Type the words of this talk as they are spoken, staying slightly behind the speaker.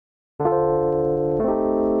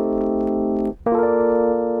This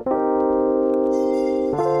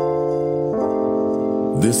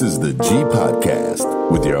is the G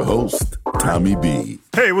Podcast with your host, Tommy B.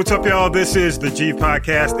 Hey, what's up, y'all? This is the G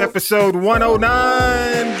Podcast, episode 109.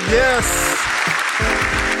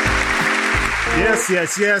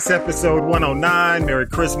 Yes, episode 109. Merry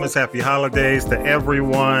Christmas, happy holidays to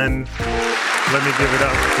everyone. Let me give it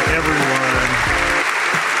up to everyone.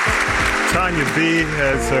 Tanya B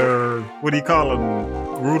has her, what do you call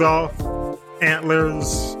them? Rudolph,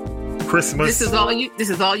 antlers, Christmas. This is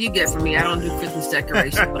all you get from me. I don't do Christmas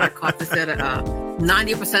decorations, but I caught this at a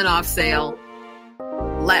 90% off sale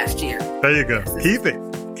last year. There you go. Yes,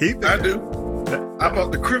 Keep it. I do. I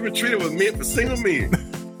bought the Christmas tree that was meant for single men.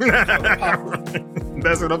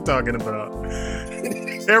 That's what I'm talking about.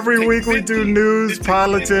 Every week we do news,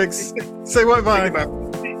 politics. Say what, Vine?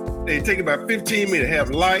 They take about 15 minutes,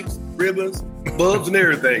 have lights, ribbons, bulbs, and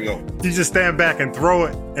everything on. You just stand back and throw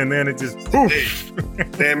it, and then it just poof.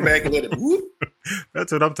 Stand back and let it whoop.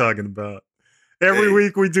 That's what I'm talking about. Every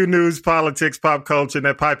week we do news, politics, pop culture, and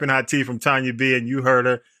that piping hot tea from Tanya B. And you heard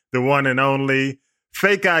her, the one and only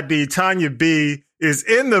fake ID. Tanya B. is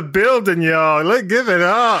in the building, y'all. Let's give it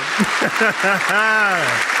up.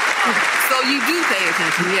 So you do pay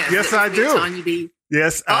attention, yes. Yes, I do. Tanya B.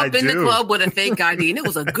 Yes, I do. Up in the club with a fake ID, and it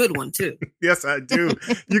was a good one too. Yes, I do.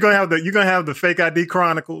 You're gonna have the Fake ID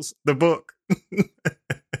Chronicles, the book.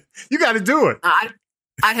 You got to do it. I'd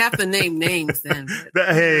have to name names then.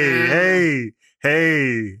 Hey.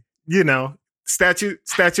 You know, statute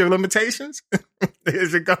of limitations.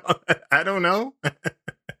 Is it gone? I don't know. All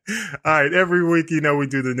right. Every week, you know, we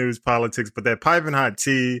do the news, politics, but that piping hot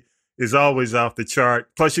tea is always off the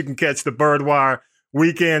chart. Plus, you can catch the Birdwire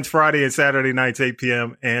weekends, Friday and Saturday nights, 8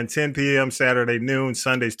 p.m. and 10 p.m., Saturday noon,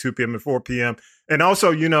 Sundays, 2 p.m. and 4 p.m. And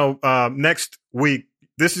also, you know, next week,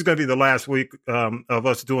 this is going to be the last week of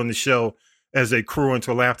us doing the show as a crew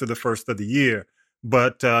until after the first of the year.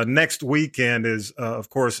 But next weekend is, of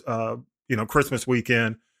course, you know, Christmas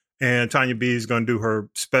weekend. And Tanya B is going to do her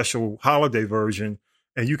special holiday version.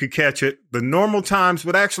 And you can catch it the normal times.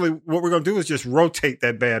 But actually, what we're going to do is just rotate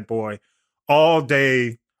that bad boy all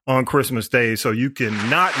day on Christmas Day, so you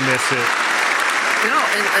cannot miss it. No,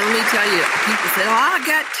 and let me tell you, people say, "Oh, I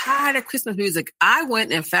got tired of Christmas music." I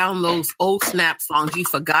went and found those old snap songs you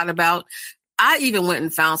forgot about. I even went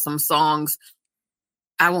and found some songs.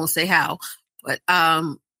 I won't say how, but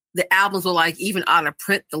the albums were like even out of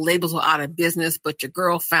print. The labels were out of business, but your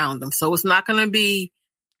girl found them. So it's not going to be,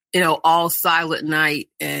 you know, all Silent Night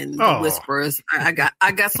and the Whispers. I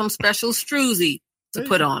got some special Struzzi to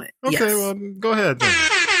put on it. Okay, yes. Well, go ahead then.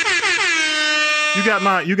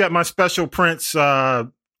 You got my special Prince Banana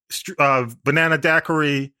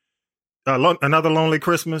Daiquiri, Another Lonely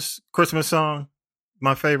Christmas song.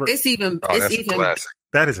 My favorite. It's even Classic.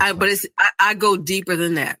 That is, I go deeper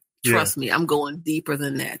than that. Trust me, I'm going deeper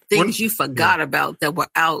than that. Things you forgot about that were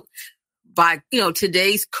out by, you know,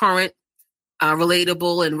 today's current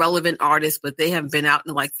relatable and relevant artists, but they haven't been out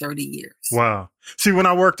in like 30 years. Wow. See, when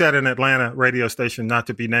I worked at an Atlanta radio station, not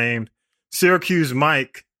to be named, Syracuse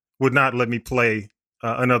Mike would not let me play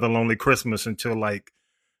Another Lonely Christmas until like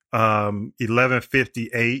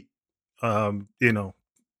 11:58. You know,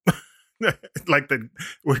 like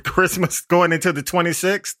with Christmas going into the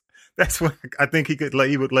 26th. That's when I think he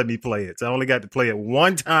would let me play it. So I only got to play it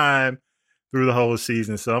one time through the whole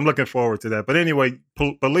season. So I'm looking forward to that. But anyway,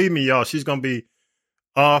 believe me, y'all, she's going to be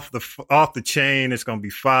off the chain. It's going to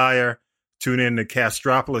be fire. Tune in to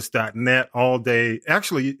Castropolis.net all day.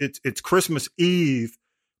 Actually, it's Christmas Eve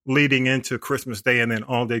leading into Christmas Day, and then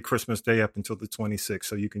all day Christmas Day up until the 26th.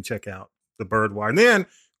 So you can check out the Birdwire. And then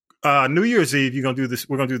New Year's Eve, you're going to do this.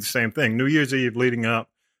 We're going to do the same thing. New Year's Eve leading up,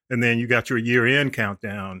 and then you got your year-end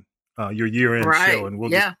countdown, your year-end show, and we'll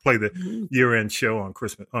just play the year-end show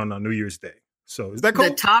on New Year's Day. So is that cool?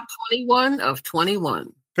 The top 21 of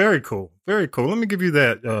 21. Very cool. Very cool. Let me give you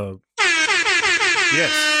that.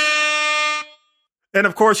 Yes. And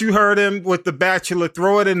of course, you heard him with The Bachelor.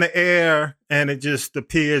 Throw it in the air, and it just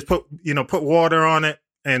appears. Put water on it,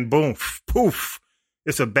 and boom, poof.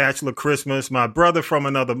 It's a Bachelor Christmas. My brother from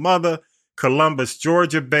another mother, Columbus,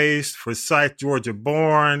 Georgia based, Forsyth, Georgia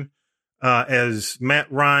born, as Matt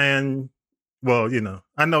Ryan. Well, you know,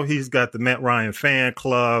 I know he's got the Matt Ryan fan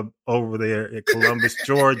club over there at Columbus,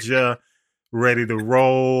 Georgia, ready to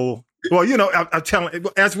roll. Well, you know, I'm telling,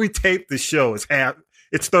 as we tape the show,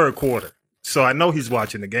 it's third quarter. So I know he's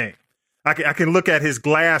watching the game. I can look at his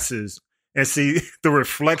glasses and see the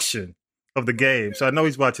reflection of the game. So I know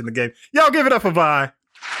he's watching the game. Y'all give it up for Vi.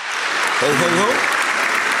 Ho, ho, ho.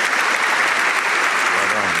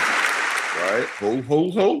 Right. Ho, ho,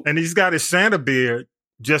 ho. And he's got his Santa beard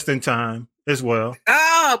just in time. as well.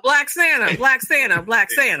 Oh, Black Santa, Black Santa,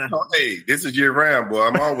 Black Santa. Oh, hey, this is year round, boy.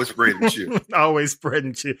 I'm always spreading cheer. Always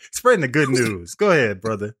spreading the good news. Go ahead,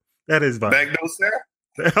 brother. That is fine. Back door, sir.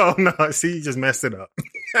 Oh no! See, you just messed it up.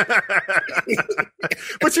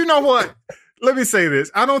 But you know what? Let me say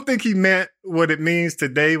this. I don't think he meant what it means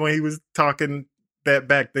today when he was talking that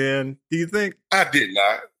back then. Do you think? I did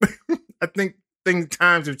not. I think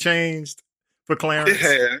times have changed for Clarence. It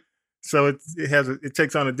has. So it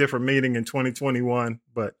takes on a different meaning in 2021.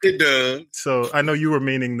 But It does. so I know you were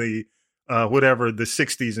meaning the whatever the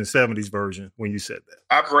 60s and 70s version when you said that.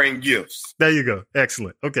 I bring gifts There you go.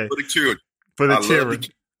 Excellent. Okay. for the children. For the I love children.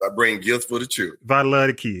 kids. I bring gifts for the children. I love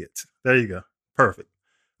the kids. There you go. Perfect.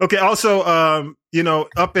 Okay. Also, up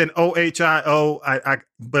in OHIO,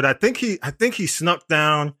 but I think he snuck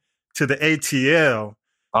down to the ATL.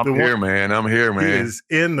 I'm here, man. I'm here, He man. is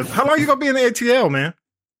in the. How long you gonna be in the ATL, man?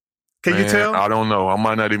 Can you Man, tell? I don't know. I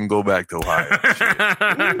might not even go back to Ohio.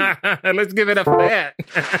 Let's give it up for that.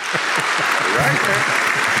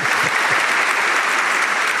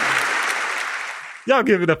 Y'all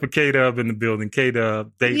give it up for K-Dub in the building.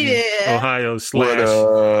 K-Dub, Dayton, Yeah. Ohio What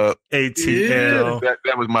 /ATL.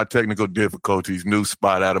 that was my technical difficulties. New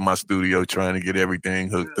spot out of my studio, trying to get everything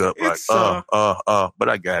hooked up. It's, but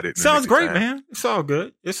I got it. Sounds great, Time. man. It's all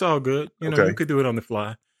good. It's all good. You know, Okay. you could do it on the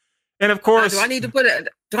fly. And of course, Do I need to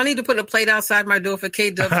put a plate outside my door for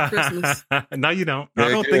K-Dub for Christmas? No, you don't. I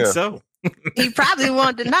Heck don't think yeah. so. He probably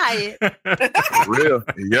won't deny it. For real.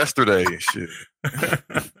 Yesterday, shit.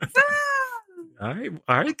 All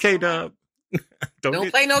right, K-Dub. Don't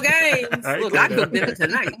play no games. All right, Look, I K-Dub. cook dinner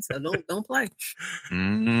tonight, so don't play.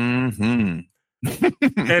 Mm-hmm.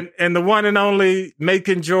 and the one and only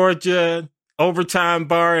Macon, Georgia Overtime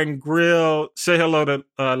Bar and Grill. Say hello to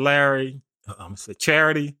Larry. I'm gonna say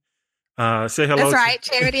Charity. Say hello. That's right,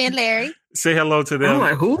 Charity and Larry. Say hello to them. I'm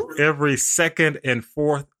like, who? Every second and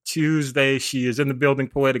fourth Tuesday. She is in the building.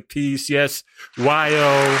 Poetic Peace. Yes, YO.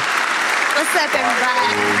 What's up,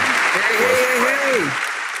 everybody? Hey.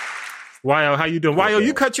 YO, how you doing? YO, did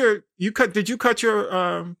you cut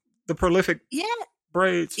your the prolific Yeah,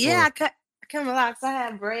 braids? yeah. Or- I cut my locks. I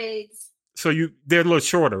have braids. So they're a little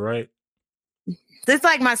shorter, right? It's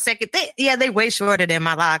like my second. They way shorter than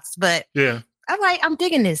my locks, but Yeah. I'm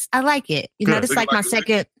digging this. I like it. You know, Good. this is like my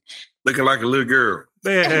second. Looking like a little girl.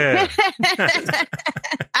 Yeah.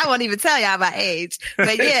 I won't even tell y'all my age,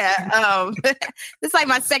 but yeah, it's like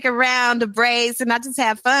my second round of braids, and I just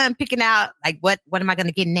have fun picking out like what am I going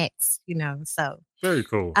to get next, you know? So Very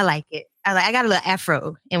cool. I like it. I got a little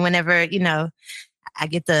afro, and whenever I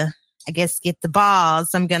get the balls,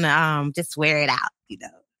 I'm gonna just wear it out, you know.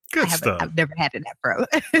 Good stuff. I've never had an afro.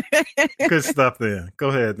 Good stuff then. Go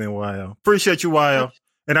ahead then, YO. Appreciate you, YO.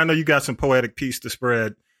 And I know you got some poetic piece to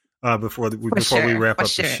spread before we wrap up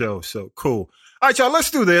the show. So cool. All right, y'all,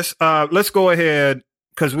 let's do this. Let's go ahead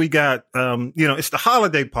because we got, it's the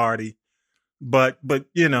holiday party, but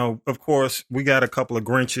of course, we got a couple of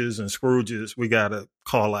Grinches and Scrooges we got to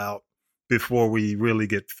call out before we really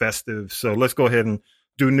get festive. So let's go ahead and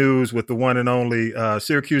do news with the one and only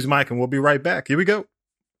Syracuse Mike, and we'll be right back. Here we go.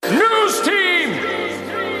 News team,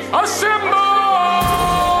 assemble!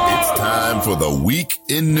 It's time for the Week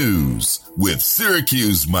in News with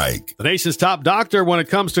Syracuse Mike. The nation's top doctor when it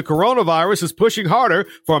comes to coronavirus is pushing harder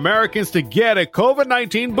for Americans to get a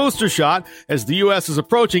COVID-19 booster shot as the U.S. is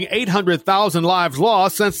approaching 800,000 lives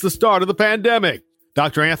lost since the start of the pandemic.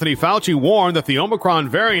 Dr. Anthony Fauci warned that the Omicron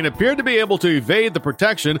variant appeared to be able to evade the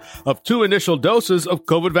protection of 2 initial doses of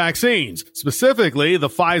COVID vaccines, specifically the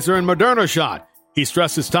Pfizer and Moderna shot. He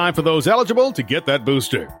stressed it's time for those eligible to get that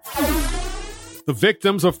booster. The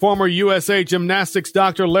victims of former USA Gymnastics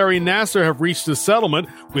Dr. Larry Nassar have reached a settlement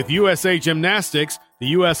with USA Gymnastics, the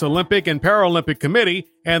U.S. Olympic and Paralympic Committee,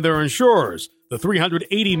 and their insurers. The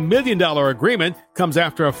 $380 million agreement comes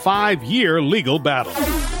after a 5-year legal battle.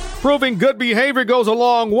 Proving good behavior goes a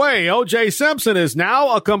long way. O.J. Simpson is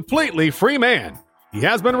now a completely free man. He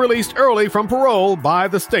has been released early from parole by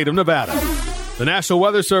the state of Nevada. The National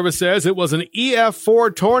Weather Service says it was an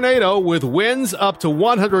EF4 tornado with winds up to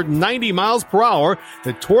 190 miles per hour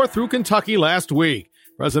that tore through Kentucky last week.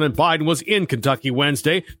 President Biden was in Kentucky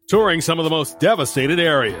Wednesday, touring some of the most devastated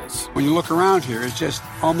areas. When you look around here, it's just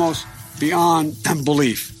almost beyond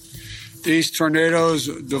belief. These tornadoes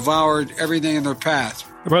devoured everything in their path.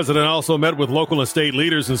 The president also met with local and state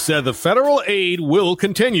leaders and said the federal aid will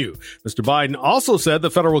continue. Mr. Biden also said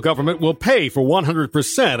the federal government will pay for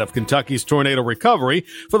 100% of Kentucky's tornado recovery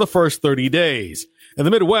for the first 30 days. And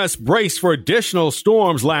the Midwest braced for additional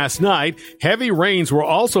storms last night. Heavy rains were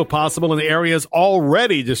also possible in areas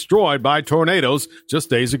already destroyed by tornadoes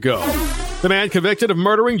just days ago. The man convicted of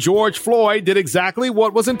murdering George Floyd did exactly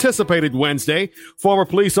what was anticipated Wednesday. Former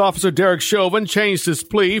police officer Derek Chauvin changed his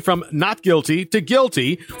plea from not guilty to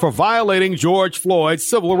guilty for violating George Floyd's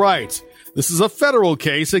civil rights. This is a federal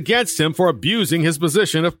case against him for abusing his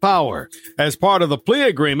position of power. As part of the plea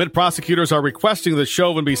agreement, prosecutors are requesting that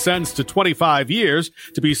Chauvin be sentenced to 25 years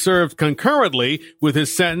to be served concurrently with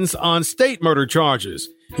his sentence on state murder charges.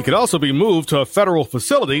 He could also be moved to a federal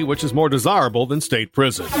facility, which is more desirable than state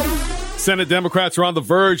prison. Senate Democrats are on the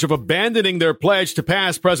verge of abandoning their pledge to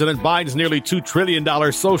pass President Biden's nearly $2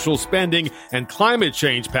 trillion social spending and climate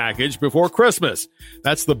change package before Christmas.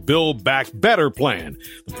 That's the Build Back Better plan.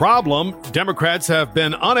 The problem, Democrats have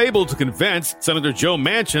been unable to convince Senator Joe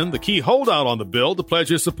Manchin, the key holdout on the bill, to pledge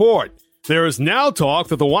his support. There is now talk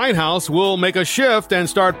that the White House will make a shift and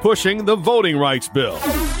start pushing the voting rights bill.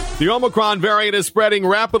 The Omicron variant is spreading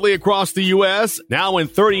rapidly across the U.S., now in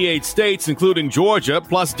 38 states, including Georgia,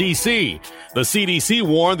 plus D.C. The CDC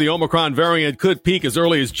warned the Omicron variant could peak as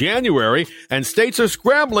early as January, and states are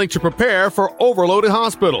scrambling to prepare for overloaded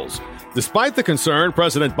hospitals. Despite the concern,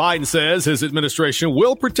 President Biden says his administration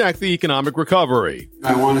will protect the economic recovery.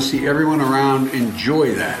 I want to see everyone around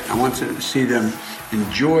enjoy that. I want to see them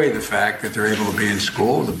enjoy the fact that they're able to be in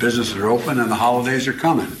school, the businesses are open, and the holidays are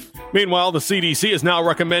coming. Meanwhile, the CDC is now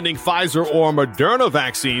recommending Pfizer or Moderna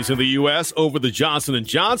vaccines in the U.S. over the Johnson &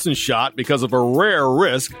 Johnson shot because of a rare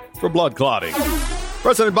risk for blood clotting.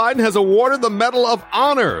 President Biden has awarded the Medal of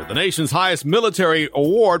Honor, the nation's highest military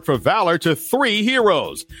award for valor, to 3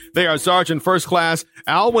 heroes. They are Sergeant First Class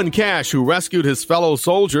Alwyn Cash, who rescued his fellow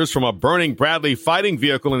soldiers from a burning Bradley fighting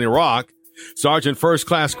vehicle in Iraq, Sergeant First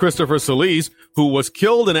Class Christopher Solis, who was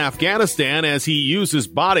killed in Afghanistan as he used his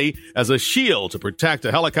body as a shield to protect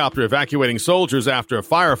a helicopter evacuating soldiers after a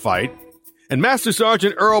firefight, and Master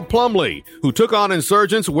Sergeant Earl Plumley, who took on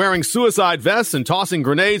insurgents wearing suicide vests and tossing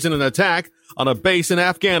grenades in an attack on a base in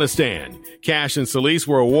Afghanistan. Cash and Solis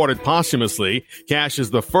were awarded posthumously. Cash is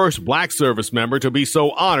the first black service member to be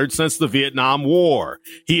so honored since the Vietnam War.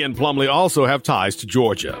 He and Plumley also have ties to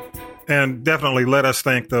Georgia. And definitely let us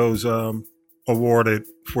thank those awarded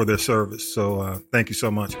for their service. So thank you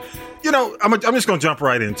so much. You know, I'm just going to jump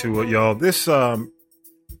right into it, y'all. This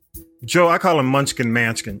Joe, I call him Munchkin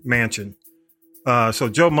Manchin. So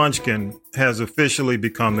Joe Munchkin has officially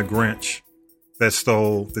become the Grinch that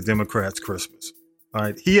stole the Democrats' Christmas. All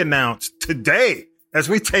right. He announced today, as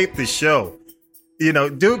we tape the show, you know,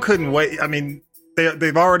 dude couldn't wait. I mean,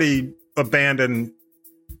 they've already abandoned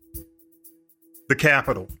the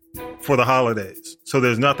Capitol for the holidays. So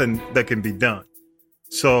there's nothing that can be done.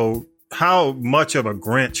 So how much of a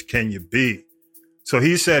Grinch can you be? So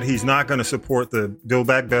he said he's not going to support the Build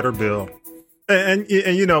Back Better bill. And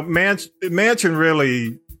you know, Manchin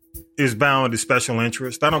really is bound to special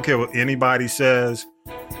interest. I don't care what anybody says.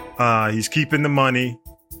 He's keeping the money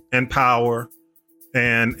and power.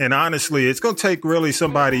 And honestly, it's going to take really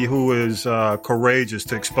somebody who is courageous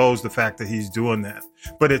to expose the fact that he's doing that.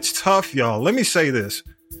 But it's tough, y'all. Let me say this.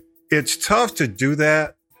 It's tough to do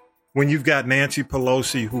that when you've got Nancy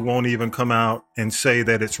Pelosi, who won't even come out and say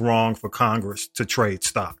that it's wrong for Congress to trade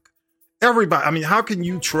stock. Everybody, I mean, how can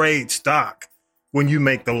you trade stock when you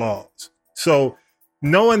make the laws? So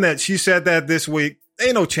knowing that she said that this week,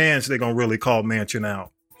 ain't no chance they're going to really call Manchin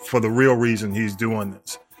out for the real reason he's doing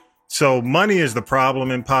this. So money is the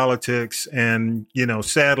problem in politics. And, you know,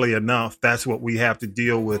 sadly enough, that's what we have to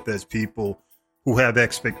deal with as people who have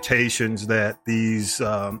expectations that these,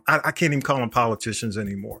 I can't even call them politicians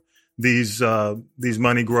anymore. These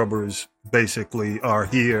money grubbers basically are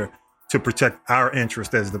here to protect our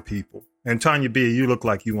interest as the people. And Tanya B., you look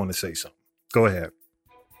like you want to say something. Go ahead.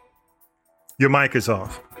 Your mic is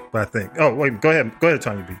off, I think. Oh, wait, go ahead. Go ahead,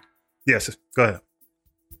 Tanya B. Yes, go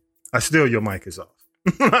ahead. Your mic is off.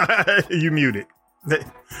 You muted.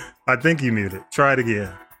 I think you muted. Try it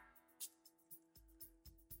again.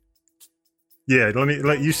 Yeah,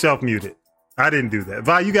 let you self-mute it. I didn't do that.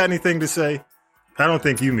 Vi, you got anything to say? I don't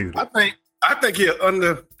think you muted. I think he's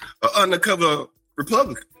an undercover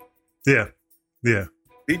Republican. Yeah.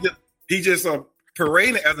 He just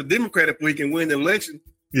parading as a Democrat if we can win the election.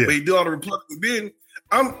 Yeah. But he do all the Republican bidding.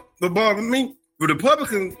 But bother me, the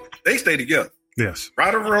Republicans, they stay together. Yes.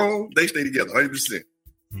 Right or wrong, they stay together 100%.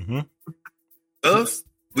 Mm-hmm. Us,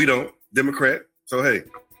 we don't. Democrat. So hey,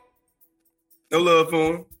 no love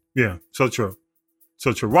for them. Yeah, so true.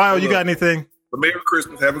 Ryle, you got anything? Merry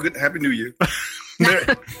Christmas. Have a good Happy New Year.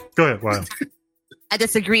 Go ahead, Ryle. I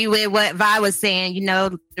disagree with what Vi was saying. You know,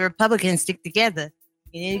 the Republicans stick together.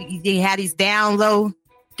 You have these down low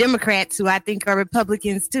Democrats who I think are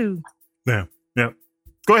Republicans too. Yeah.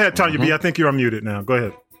 Go ahead, Tanya B. I think you're unmuted now. Go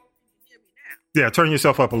ahead. Yeah, turn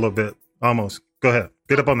yourself up a little bit. Almost. Go ahead.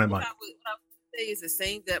 Get up on that mic. What I would say is the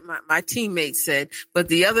same that my teammates said. But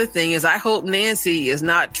the other thing is I hope Nancy is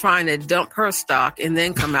not trying to dump her stock and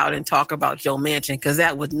then come out and talk about Joe Manchin, because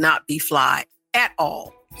that would not be fly at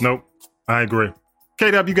all. Nope. I agree.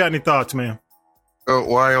 KW, you got any thoughts, man?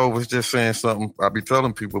 YO was just saying something. I be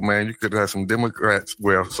telling people, man, you could have some Democrats,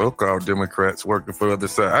 well, so-called Democrats working for the other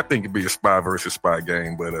side. I think it'd be a spy versus spy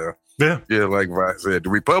game, but yeah, like Vi said, the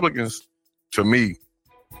Republicans, to me,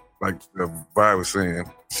 like Vi was saying,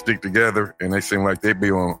 stick together, and they seem like they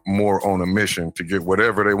be more on a mission to get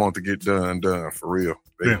whatever they want to get done for real.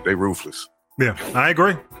 They ruthless. Yeah, I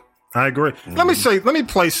agree. Mm-hmm. Let me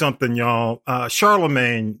play something, y'all.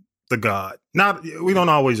 Charlemagne the God. We don't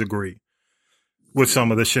always agree with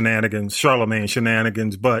some of the Charlemagne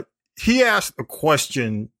shenanigans, but he asked a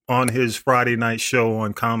question on his Friday night show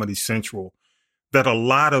on Comedy Central that a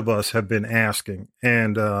lot of us have been asking.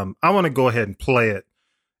 And I want to go ahead and play it.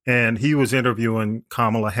 And he was interviewing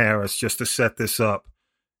Kamala Harris just to set this up.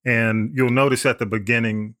 And you'll notice at the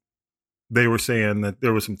beginning, they were saying that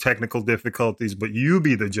there were some technical difficulties, but you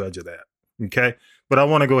be the judge of that. Okay. But I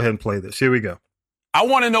want to go ahead and play this. Here we go. I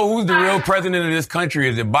want to know who's the real president of this country.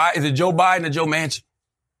 Is it Joe Biden or Joe Manchin?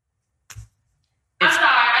 I'm sorry.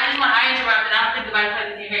 I interrupted. I don't think the vice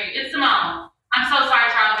president can hear you. It's Simone. I'm so sorry,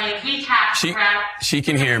 Charlemagne. We have to wrap. She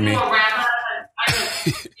can hear me. You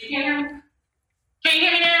can hear me? Can you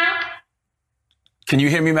hear me now? Can you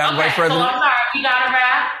hear me, Madam Vice President? So I'm sorry. We got to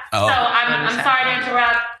wrap. Oh. So I'm sorry to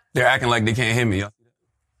interrupt. They're acting like they can't hear me.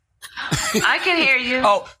 I can hear you.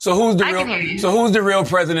 Oh, so who's the real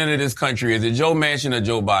president of this country? Is it Joe Manchin or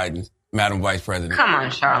Joe Biden, Madam Vice President? Come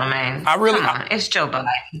on, Charlemagne. It's Joe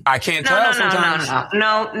Biden. I can't tell sometimes.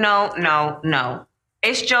 No.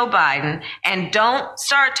 It's Joe Biden. And don't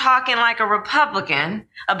start talking like a Republican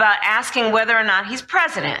about asking whether or not he's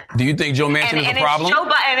president. Do you think Joe Manchin is a problem?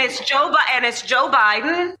 It's Joe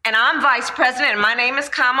Biden. And I'm vice president. And my name is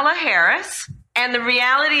Kamala Harris. And the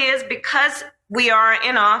reality is, because we are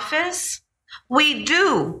in office, we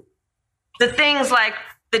do the things like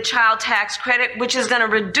the child tax credit, which is going to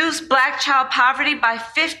reduce Black child poverty by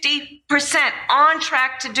 50%, on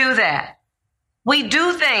track to do that. We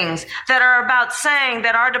do things that are about saying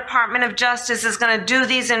that our Department of Justice is going to do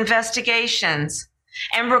these investigations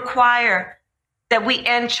and require that we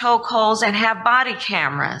end chokeholds and have body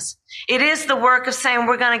cameras. It is the work of saying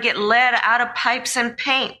we're going to get lead out of pipes and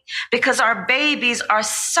paint because our babies are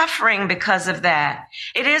suffering because of that.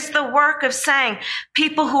 It is the work of saying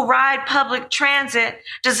people who ride public transit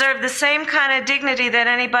deserve the same kind of dignity that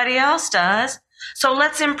anybody else does. So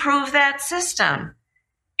let's improve that system.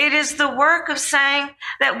 It is the work of saying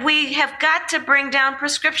that we have got to bring down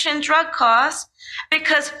prescription drug costs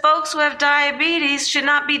because folks who have diabetes should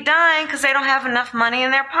not be dying because they don't have enough money in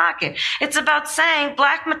their pocket. It's about saying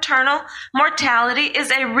Black maternal mortality is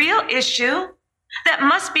a real issue that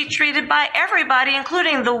must be treated by everybody,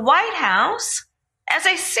 including the White House, as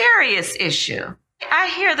a serious issue. I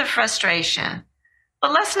hear the frustration,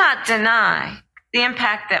 but let's not deny the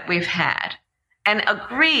impact that we've had. And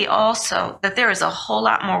agree also that there is a whole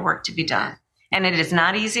lot more work to be done. And it is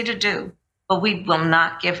not easy to do, but we will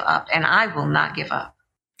not give up. And I will not give up.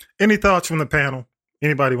 Any thoughts from the panel?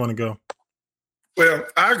 Anybody want to go? Well,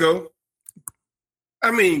 I'll go. I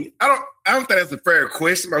mean, I don't think that's a fair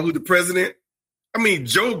question about who the president. I mean,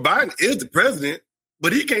 Joe Biden is the president,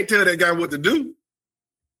 but he can't tell that guy what to do.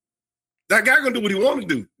 That guy gonna do what he want to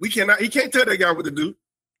do. He can't tell that guy what to do.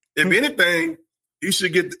 If anything, he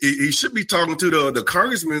should be talking to the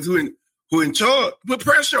congressmen who in charge, put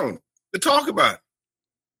pressure on him to talk about it.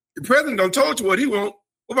 The president done told you what he want.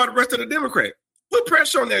 What about the rest of the Democrats? Put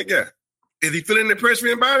pressure on that guy. Is he feeling the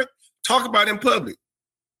pressure about it? Talk about it in public.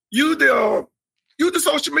 Use the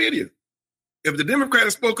social media. If the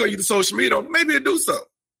Democrats spoke on you the social media, maybe he'll do something.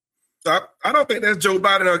 So I don't think that's Joe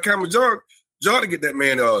Biden or Kamala Harris to get that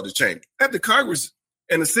man to change. At the Congress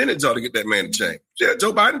and the Senate, to get that man to change. Yeah,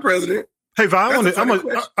 Joe Biden president. Hey, Vi,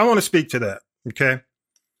 I want to speak to that, okay?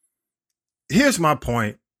 Here's my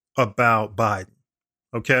point about Biden,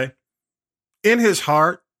 okay? In his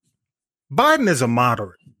heart, Biden is a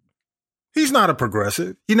moderate. He's not a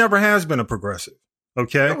progressive. He never has been a progressive,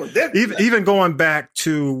 okay? Even going back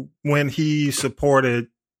to when he supported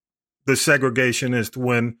the segregationist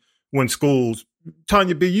when schools,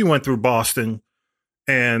 Tanya B., you went through Boston.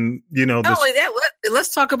 And, not only that, let's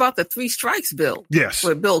talk about the 3 strikes bill. Yes.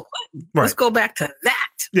 With Bill Clinton. Right. Let's go back to that.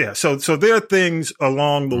 Yeah. So there are things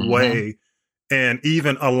along the way and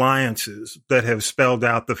even alliances that have spelled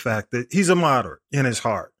out the fact that he's a moderate in his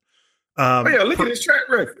heart. Look at his track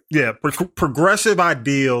record. Yeah. Progressive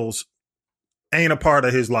ideals ain't a part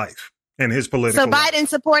of his life. and his political. So Biden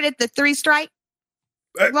supported the 3-strike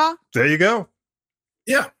law? There you go.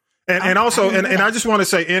 Yeah. And also, and I just want to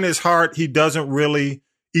say, in his heart, he doesn't really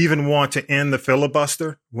even want to end the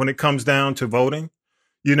filibuster when it comes down to voting.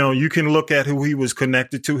 You know, you can look at who he was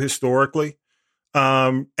connected to historically.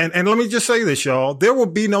 And let me just say this, y'all. There will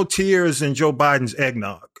be no tears in Joe Biden's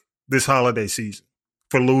eggnog this holiday season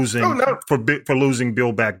for losing for losing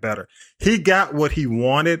Build Back Better. He got what he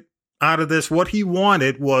wanted out of this. What he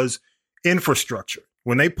wanted was infrastructure.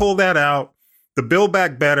 When they pull that out, the Build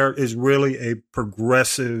Back Better is really a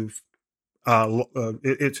progressive.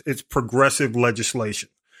 It's progressive legislation.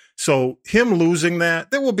 So him losing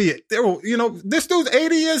that, this dude's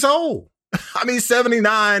 80 years old. I mean,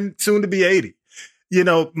 79, soon to be 80. You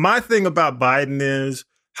know, my thing about Biden is,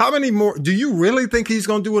 how many more? Do you really think he's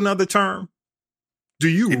going to do another term? Do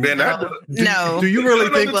you? No. Do you really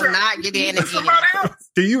think? He will not get the energy.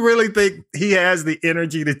 Do you really think he has the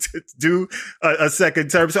energy to do a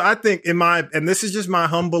second term? So I think, and this is just my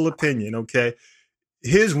humble opinion, okay,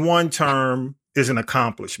 his one term is an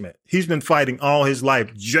accomplishment. He's been fighting all his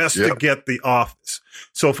life just to get the office.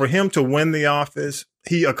 So for him to win the office,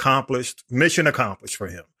 mission accomplished for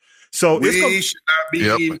him. So we should not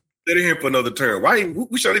be letting him for another term. Why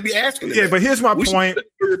we shouldn't be asking him? Yeah, but here's my point.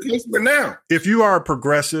 Replacement now. If you are a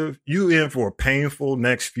progressive, you in for a painful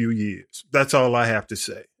next few years. That's all I have to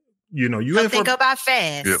say. You know, you in for go by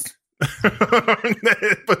fast. Yep.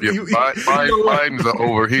 But Biden's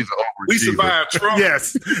over. He's over. We survived Trump.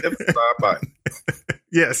 Yes. Biden.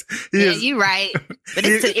 Yes. You're right. But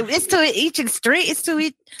it's to each extreme. It's to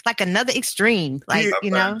each, like another extreme. Like,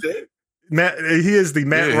 you know. He is the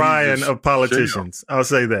Matt Ryan of politicians. I'll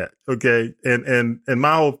say that. Okay. And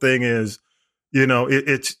my whole thing is, you know,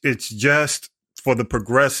 it's just for the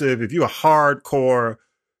progressive. If you're a hardcore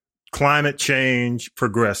climate change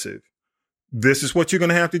progressive, this is what you're going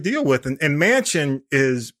to have to deal with. And Manchin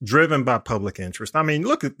is driven by public interest. I mean,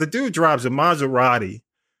 look, the dude drives a Maserati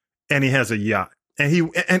and he has a yacht.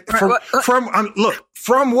 And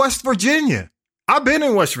from West Virginia. I've been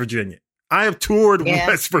in West Virginia. I have toured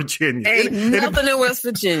West Virginia. Ain't nothing in West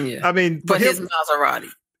Virginia. I mean, but his Maserati.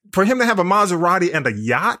 For him to have a Maserati and a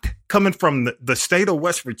yacht coming from the state of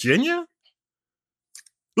West Virginia.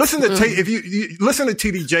 Listen to if you listen to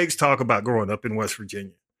TD Jakes talk about growing up in West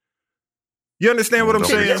Virginia. You understand what I'm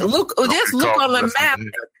saying? Just look on the map.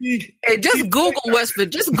 Hey, just Google West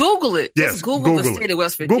Virginia. Just Google it. Yes, just Google the state of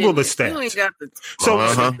West Virginia. Google the state. You ain't got the.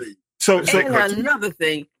 So another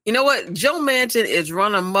thing, you know what? Joe Manchin is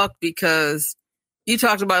run amok because you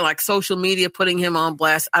talked about like social media putting him on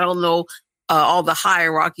blast. I don't know all the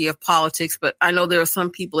hierarchy of politics, but I know there are some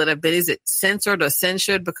people that have been, censored or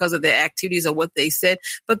censured because of their activities or what they said.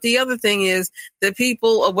 But the other thing is the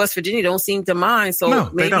people of West Virginia don't seem to mind. So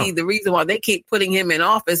maybe the reason why they keep putting him in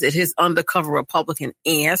office at his undercover Republican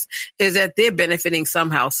ass is that they're benefiting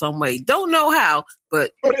somehow, some way. Don't know how,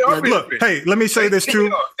 but look, hey, let me say this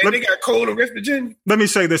too. They got coal in West Virginia. Let me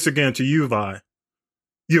say this again to you, Vi.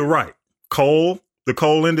 You're right. The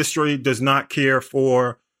coal industry does not care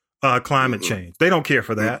for climate change. They don't care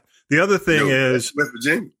for that. The other thing is West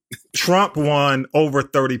Virginia. Trump won over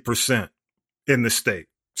 30% in the state.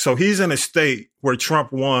 So he's in a state where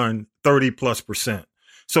Trump won 30+%.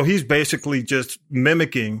 So he's basically just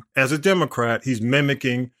mimicking, as a Democrat, he's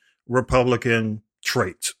mimicking Republican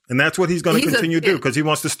traits. And that's what he's going to continue to do because he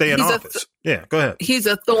wants to stay in office. Yeah, go ahead. He's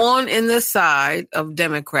a thorn in the side of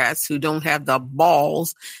Democrats who don't have the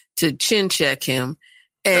balls to chin check him.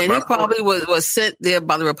 And he probably was sent there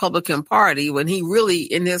by the Republican Party when he really,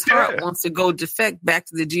 in his heart, wants to go defect back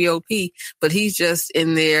to the GOP. But he's just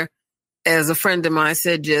in there, as a friend of mine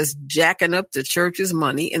said, just jacking up the church's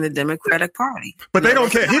money in the Democratic Party. But they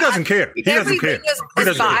don't care. He doesn't care. He doesn't care. I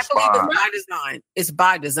believe it's by design. It's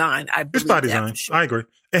by design. It's by design. Sure. I agree.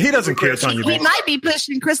 And he doesn't care. Tanya. He might be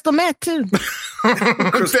pushing crystal meth too.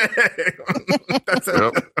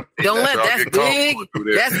 Don't let that's big.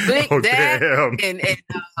 That's big. Oh, that and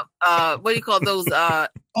what do you call those?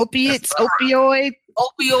 Opioids,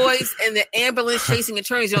 and the ambulance chasing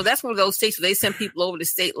attorneys. You know, that's one of those states where they send people over the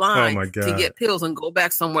state line to get pills and go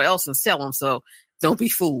back somewhere else and sell them. So don't be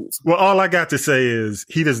fools. Well, all I got to say is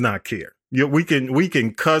he does not care. We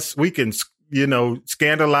can cuss. We can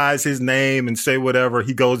scandalize his name and say whatever.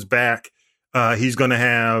 He goes back. He's going to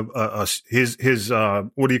have his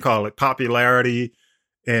what do you call it? Popularity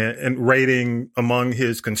and rating among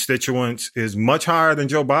his constituents is much higher than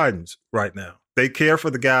Joe Biden's right now. They care for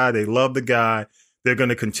the guy. They love the guy. They're going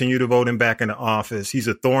to continue to vote him back into office. He's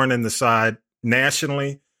a thorn in the side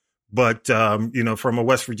nationally, but from a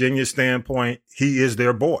West Virginia standpoint, he is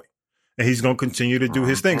their boy, and he's going to continue to do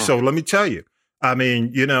his thing. So let me tell you, I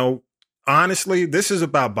mean, honestly, this is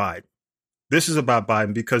about Biden. This is about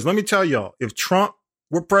Biden because let me tell y'all, if Trump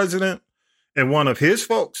were president and one of his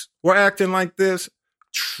folks were acting like this,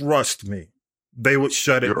 trust me, they would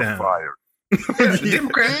shut it down. Fired. The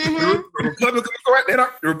Democrats, the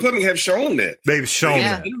Republicans have shown that. They've shown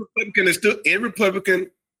that. Any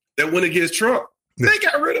Republican that went against Trump, they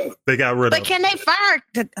got rid of. They got rid of. But can they fire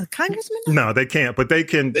a congressman? No, they can't. But they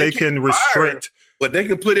can restrict. But they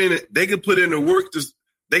can put in the work.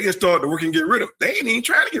 They can start the work and get rid of. They ain't even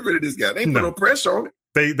trying to get rid of this guy. They ain't put no pressure on it.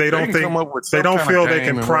 They don't think they don't feel they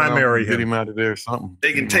can primary him. Get him out of there or something.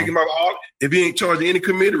 They can take him out. If he ain't charged any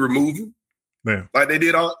committee, remove him. Yeah. Like they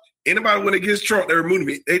did all. Anybody went against Trump, they removed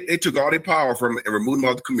him. They took all their power from him and removed him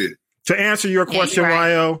off the committee. To answer your question,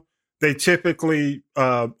 Ryo, they typically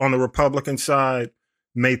on the Republican side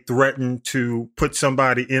may threaten to put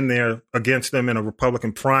somebody in there against them in a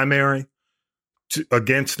Republican primary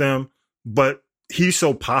against them, but he's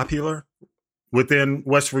so popular within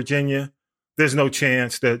West Virginia, there's no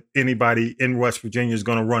chance that anybody in West Virginia is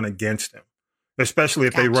going to run against him. Especially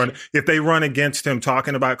if they run against him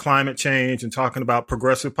talking about climate change and talking about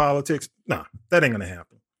progressive politics. No, that ain't going to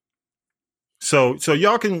happen. So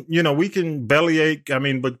y'all can, we can bellyache. I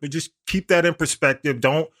mean, but just keep that in perspective.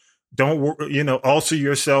 Don't ulcer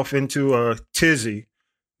yourself into a tizzy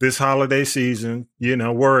this holiday season,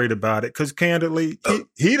 worried about it. Because candidly,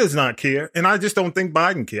 he does not care. And I just don't think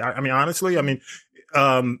Biden cares. I mean, honestly, I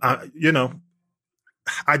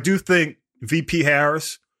do think VP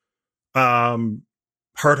Harris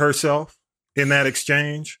hurt herself in that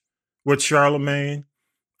exchange with Charlemagne.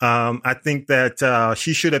 I think that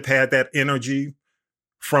she should have had that energy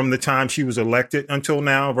from the time she was elected until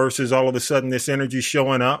now versus all of a sudden this energy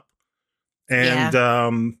showing up. And,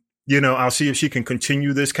 I'll see if she can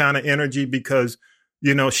continue this kind of energy because,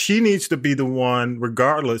 she needs to be the one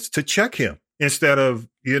regardless to check him instead of,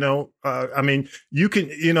 I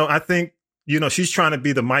think, she's trying to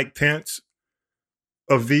be the Mike Pence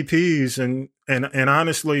of VPs and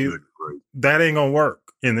honestly, that ain't gonna work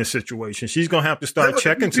in this situation. She's gonna have to start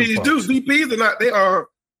checking some folks. VPs are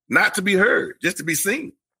not to be heard, just to be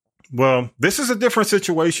seen. Well, this is a different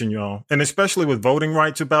situation, y'all, and especially with voting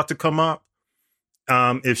rights about to come up.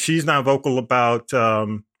 If she's not vocal about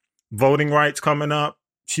voting rights coming up,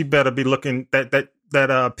 she better be looking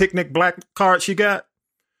that picnic black card she got.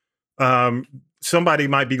 Somebody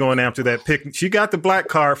might be going after that picnic. She got the black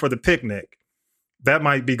card for the picnic. That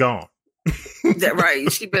might be gone. That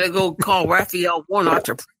right. She better go call Raphael Warnock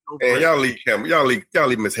to. And y'all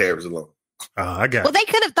leave Miss Harris alone. I got. Well, they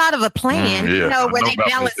could have thought of a plan, where they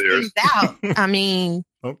balance things out. I mean,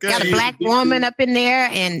 got a black woman up in there,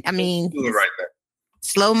 and I mean, right now.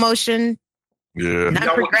 Slow motion. Yeah,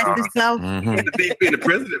 non-progressive slow. The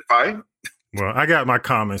president fight. Well, I got my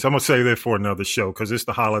comments. I'm gonna save that for another show because it's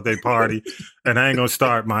the holiday party, and I ain't gonna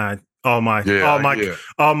start all my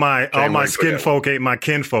skin folk ain't my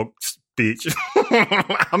kinfolk speech.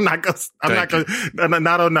 I'm not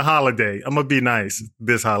on the holiday. I'm gonna be nice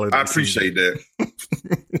this holiday. I appreciate that.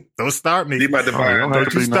 Don't start me.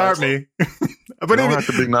 Don't you start me. But you don't have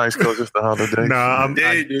to be nice because it's the holiday. No,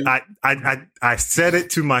 I said it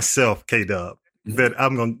to myself, K-Dub, that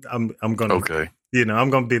I'm gonna. Okay. I'm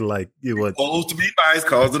gonna be like you would. Supposed to be nice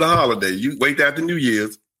because of the holiday. You wait after New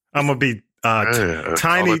Year's. I'm gonna be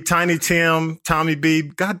Tiny Tim, Tommy B.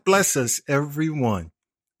 God bless us, everyone.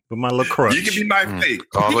 With my little crush. You can be nice today. You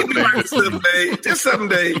can be nice 7 days. Just 7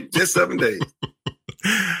 days. Just 7 days.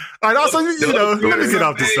 All right. Also, let me get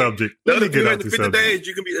off the subject. Let me get off the 50 subject. days,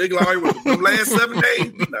 you can be ugly with the last 7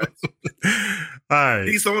 days. Be nice. All right.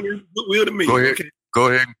 He's on goodwill to me.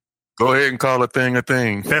 Go ahead and call a thing a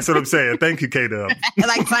thing. That's what I'm saying. Thank you, K-Dub.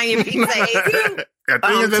 Like playing pizza.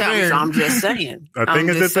 I'm just saying. I think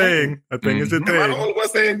it's a thing. I think it's a thing. I don't know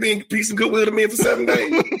what's saying being peace and goodwill to me for 7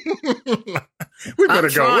 days. We better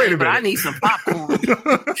go. Wait a minute. I need some popcorn.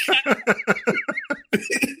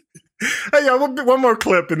 Hey, y'all, one more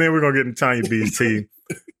clip and then we're going to get into Tanya B's team.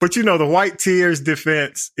 But the White Tears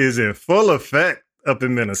defense is in full effect up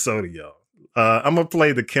in Minnesota, y'all. I'm going to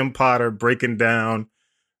play the Kim Potter breaking down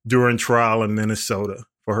during trial in Minnesota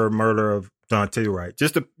for her murder of Daunte Wright.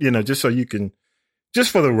 Just so you can, just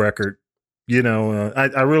for the record,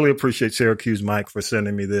 I really appreciate Syracuse Mike for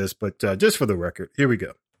sending me this, but just for the record, here we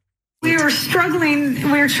go. We were struggling.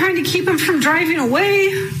 We were trying to keep him from driving away.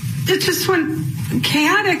 It just went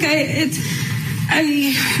chaotic. I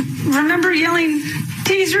remember yelling,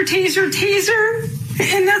 "Taser, taser, taser,"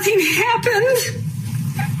 and nothing happened.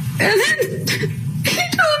 And then he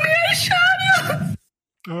told me I shot him.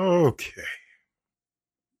 Okay.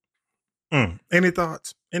 Any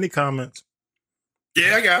thoughts? Any comments?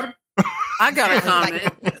 Yeah, I got him. I got a comment.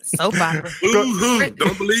 Soap opera.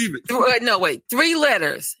 Don't believe it. No, wait. 3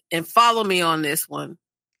 letters. And follow me on this one.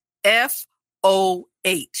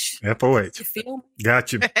 F-O-H. F-O-H. You feel me?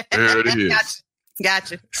 Got you. There it is.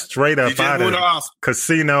 Gotcha. Straight up out of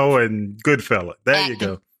Casino and Goodfella. There you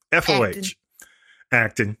go. F-O-H.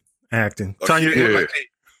 Acting. Oh, Tanya,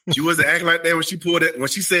 she wasn't acting like that when she pulled it when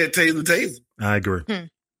she said taser. I agree.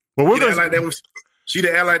 Well, we're gonna like that she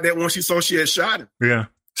didn't act like that when she saw she had shot him. Yeah.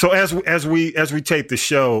 So as we tape the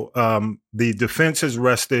show, the defense has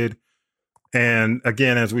rested, and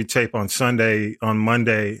again, as we tape on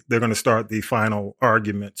Monday, they're going to start the final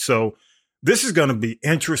argument. So this is going to be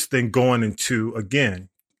interesting going into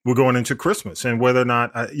Christmas, and whether or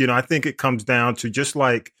not I think it comes down to just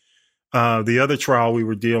like the other trial we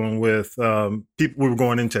were dealing with. We were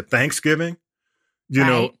going into Thanksgiving.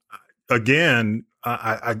 Again,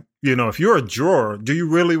 if you're a juror, do you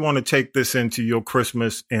really want to take this into your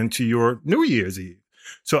Christmas and to your New Year's Eve?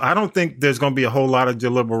 So I don't think there's going to be a whole lot of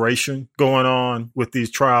deliberation going on with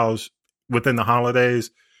these trials within the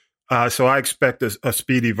holidays. So I expect a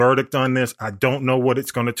speedy verdict on this. I don't know what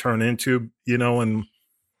it's going to turn into, and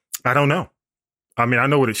I don't know. I mean, I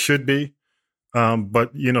know what it should be.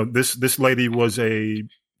 But this lady was a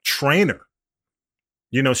trainer.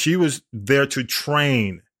 She was there to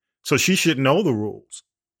train. So she should know the rules.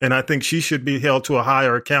 And I think she should be held to a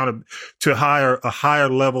higher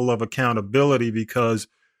level of accountability because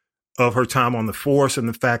of her time on the force and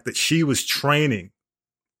the fact that she was training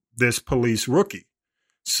this police rookie.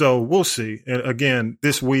 So we'll see. And again,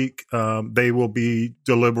 this week, they will be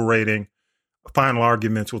deliberating. Final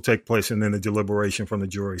arguments will take place and then the deliberation from the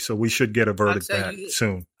jury. So we should get a verdict back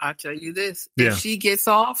soon. I'll tell you this. Yeah. If she gets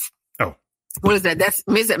off, what is that? Is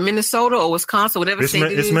that Minnesota or Wisconsin? Whatever state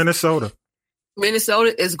it is. It's Minnesota.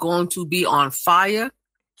 Minnesota is going to be on fire.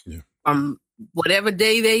 Yeah. Whatever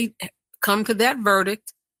day they come to that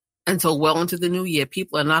verdict until well into the new year.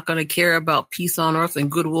 People are not going to care about peace on earth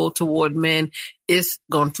and goodwill toward men. It's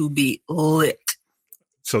going to be lit.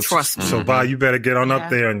 So trust me. So, Vi, you better get on up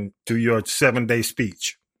there and do your 7-day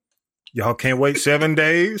speech. Y'all can't wait 7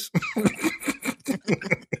 days?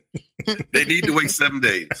 They need to wait 7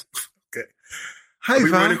 days. Okay. Hi,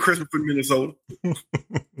 we running Christmas for Minnesota.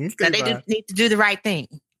 Okay, so they need to do the right thing.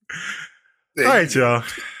 All right, y'all.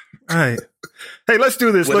 All right. Hey, let's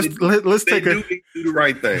do this. Let's take do the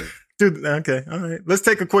right thing. Okay. All right. Let's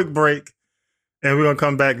take a quick break, and we're gonna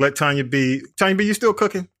come back. Let Tanya B. Tanya B, you still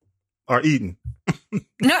cooking or eating?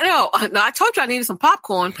 No. I told you I needed some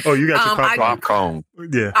popcorn. Oh, you got your popcorn.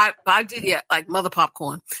 Yeah. I did. Yeah, like mother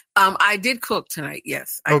popcorn. I did cook tonight.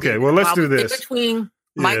 Yes. I okay. did. Well, let's do this. In between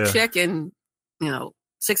mic check and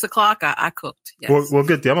 6 o'clock, I cooked. Yes. We'll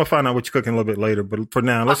get there. I'm gonna find out what you're cooking a little bit later. But for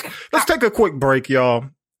now, let's take a quick break, y'all,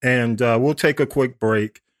 and we'll take a quick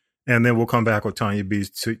break, and then we'll come back with Tanya B's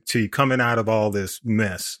tea coming out of all this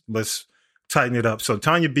mess. Let's tighten it up so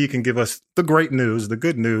Tanya B can give us the great news, the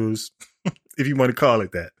good news, if you want to call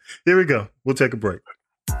it that. Here we go. We'll take a break.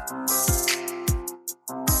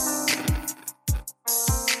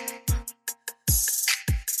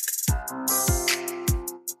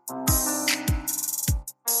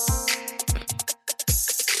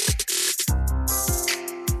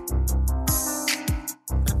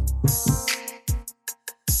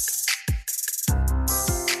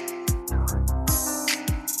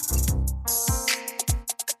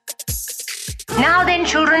 Now then,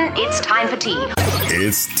 children, it's time for tea.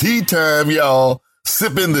 It's tea time, y'all.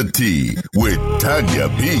 Sipping the tea with Tanya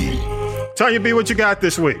B. Tanya B, what you got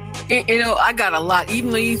this week? I got a lot. Even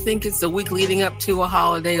though you think it's the week leading up to a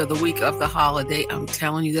holiday or the week of the holiday, I'm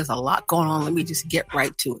telling you, there's a lot going on. Let me just get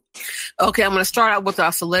right to it. Okay, I'm going to start out with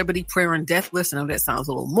our celebrity prayer and death list. I know that sounds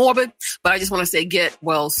a little morbid, but I just want to say get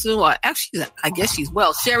well soon. Actually, I guess she's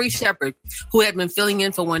well. Sherry Shepherd, who had been filling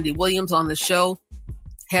in for Wendy Williams on the show,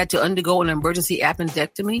 had to undergo an emergency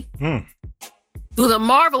appendectomy. Through the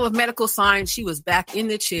marvel of medical science, she was back in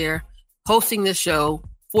the chair hosting the show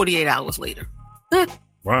 48 hours later.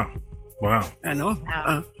 Wow. I know.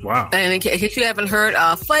 Wow. And in case you haven't heard,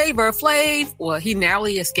 Flavor Flav, well, he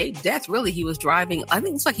narrowly escaped death. Really, he was driving, I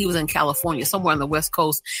think it's like he was in California, somewhere on the West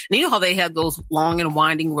Coast. And you know how they have those long and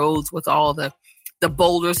winding roads with all the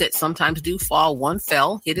boulders that sometimes do fall. One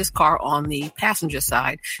fell, hit his car on the passenger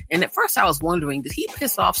side. And at first I was wondering, did he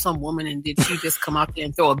piss off some woman and did she just come out there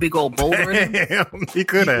and throw a big old boulder in him? He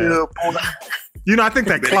could have. I think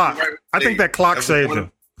that clock saved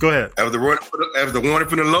him. Go ahead. After the warning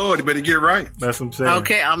from the Lord, you better get right. That's what I'm saying.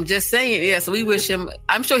 Okay, I'm just saying. Yeah, so we wish him.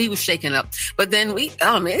 I'm sure he was shaken up. But then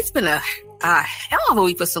it's been a a hell of a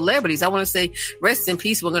week for celebrities. I want to say rest in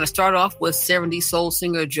peace. We're going to start off with 70s soul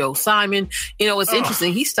singer Joe Simon. You know, it's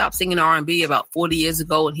interesting. He stopped singing R&B about 40 years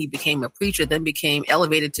ago, and he became a preacher, then became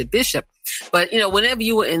elevated to bishop. But, you know, whenever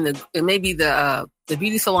you were in the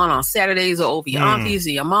beauty salon on Saturdays or over your auntie's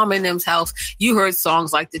or your mama and them's house, you heard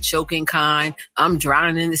songs like The Choking Kind, I'm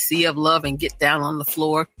Drowning in the Sea of Love, and Get Down on the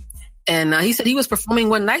Floor. And he said he was performing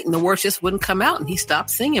one night and the words just wouldn't come out and he stopped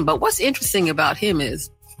singing. But what's interesting about him is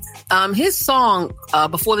his song,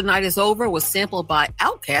 Before the Night is Over, was sampled by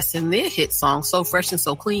Outkast in their hit song, So Fresh and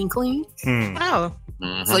So Clean. Oh.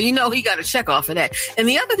 Mm-hmm. So you know he got a check off of that. And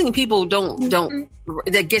the other thing people don't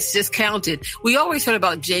that gets discounted, we always heard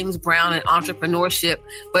about James Brown and entrepreneurship,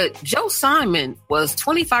 but Joe Simon was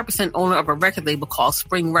 25% owner of a record label called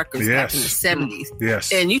Spring Records back in the 70s.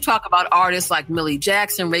 Yes. And you talk about artists like Millie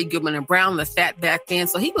Jackson, Ray Goodman and Brown, the Fatback Band.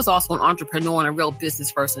 So he was also an entrepreneur and a real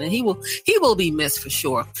business person, and he will be missed for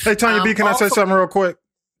sure. Hey, Tanya B, can I say something real quick?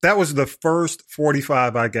 That was the first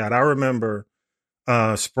 45 I got. I remember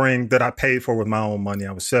Spring that I paid for with my own money.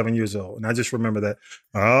 I was 7 years old. And I just remember that.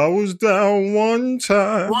 I was down one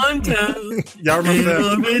time. Y'all remember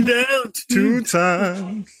that? Down 2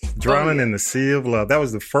 times. Drowning in the Sea of Love. That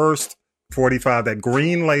was the first 45, that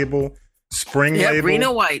green label, Spring label. Green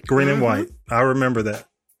and white. Green and white. I remember that.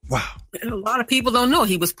 Wow. And a lot of people don't know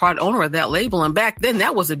he was part owner of that label. And back then,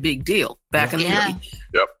 that was a big deal. Back in the day.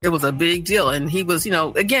 Yep. It was a big deal. And he was, you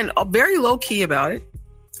know, again, very low key about it.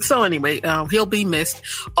 So anyway, he'll be missed.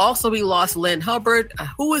 Also, we lost Len Hubbard.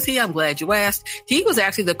 Who is he? I'm glad you asked. He was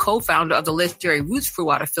actually the co-founder of the legendary Roots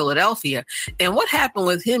Crew out of Philadelphia. And what happened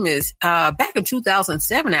with him is back in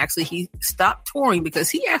 2007, actually, he stopped touring because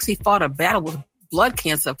he actually fought a battle with blood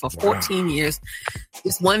cancer for 14 years.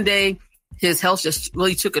 Just one day, his health just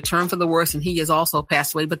really took a turn for the worse, and he has also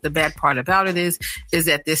passed away. But the bad part about it is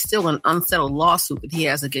that there's still an unsettled lawsuit that he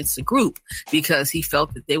has against the group because he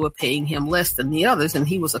felt that they were paying him less than the others, and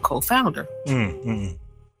he was a co-founder. Mm-hmm.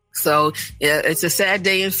 So it's a sad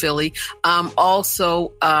day in Philly.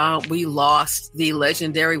 Also, we lost the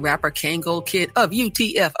legendary rapper Kangol Kid of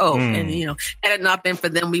UTFO. And, you know, had it not been for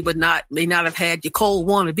them, we may not have had Your Cole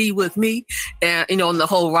Wanna Be With Me, and, you know, in the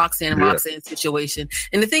whole Roxanne situation.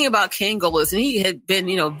 And the thing about Kangol is, and he had been,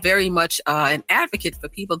 you know, very much an advocate for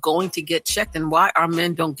people going to get checked and why our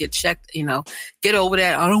men don't get checked, you know, get over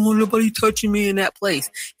that. I don't want nobody touching me in that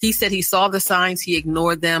place. He said he saw the signs, he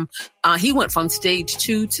ignored them. He went from stage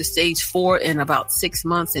 2 to stage 4 in about 6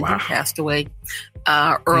 months, and he passed away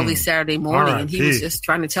early Saturday morning. And he was just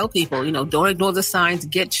trying to tell people, you know, don't ignore the signs,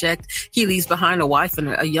 get checked. He leaves behind a wife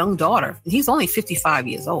and a young daughter. He's only 55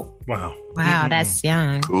 years old. Wow. Wow, that's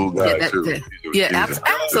young. Cool guy, too.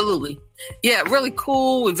 Absolutely. Yeah, really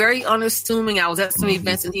cool, very unassuming. I was at some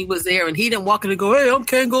events and he was there, and he didn't walk in and go, "Hey, I'm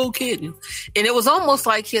Kangol Kid." And it was almost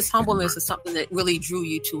like his humbleness is something that really drew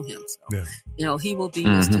you to him. So, you know, he will be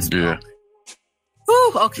missed as well.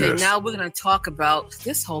 Whew, okay, now we're going to talk about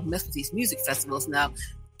this whole mess with these music festivals. Now,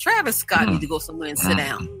 Travis Scott needs to go somewhere and sit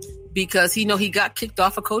down because he got kicked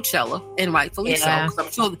off of Coachella, and rightfully so.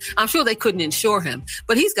 I'm sure they couldn't insure him,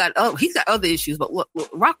 but he's got other issues. But look,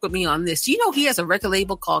 rock with me on this. Do you know he has a record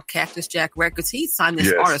label called Cactus Jack Records? He signed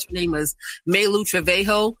this artist. Her name is Maylou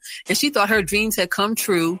Trevejo, and she thought her dreams had come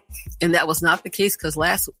true, and that was not the case because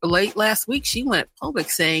late last week she went public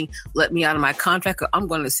saying, "Let me out of my contract, or I'm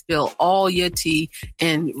going to spill all your tea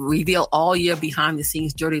and reveal all your behind the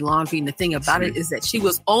scenes dirty laundry." And the thing about it is that she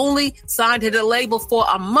was only signed to the label for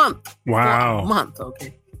a month. Wow. For a month,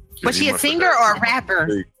 okay. Was she a singer or a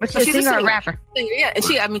rapper? Was she a singer or a rapper? Yeah,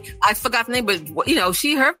 and I forgot the name, but you know,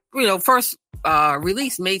 her first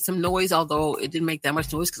release made some noise, although it didn't make that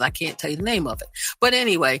much noise because I can't tell you the name of it. But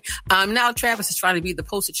anyway, now Travis is trying to be the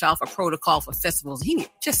poster child for protocol for festivals. He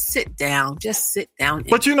just sit down.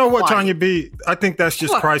 But you know what, Tanya B? I think that's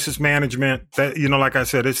just crisis management. That, you know, like I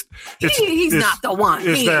said, he's not the one.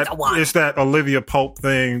 It's that Olivia Pope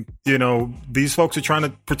thing. You know, these folks are trying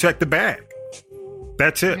to protect the bag.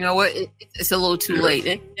 That's it. You know what? It's a little too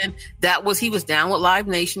late. And he was down with Live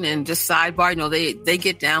Nation, and just sidebar, you know, they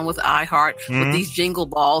get down with iHeart with these jingle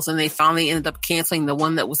balls, and they finally ended up canceling the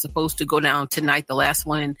one that was supposed to go down tonight. The last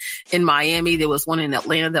one in Miami. There was one in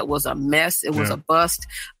Atlanta that was a mess. It was a bust.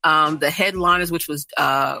 The headliners, which was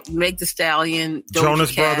Meg Thee Stallion,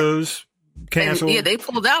 Jonas Brothers. Canceled. And, they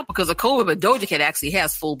pulled out because of COVID, but Doja Cat actually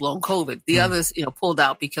has full-blown COVID. The others, pulled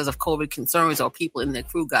out because of COVID concerns, or people in their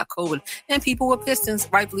crew got COVID, and people were pissed, and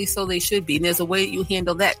rightfully so they should be. And there's a way you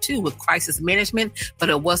handle that too with crisis management, but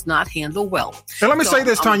it was not handled well. And let me say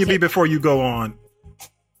this, Tanya B, before you go on.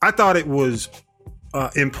 I thought it was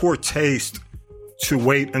in poor taste to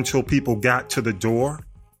wait until people got to the door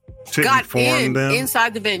to got inform them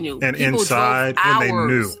inside the venue and people inside when they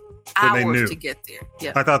knew. Hours to get there.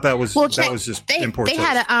 Yeah, I thought that was just important. They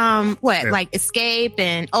had a like Escape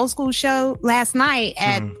and Old School show last night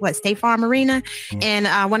at State Farm Arena,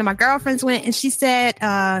 and one of my girlfriends went, and she said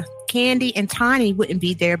Candy and Tiny wouldn't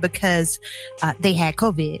be there because they had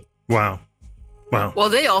COVID. Wow. Well,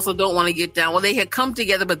 they also don't want to get down. Well, they had come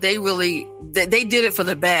together, but they really they did it for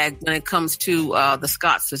the bag when it comes to the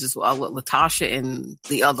Scotts, which is Latasha and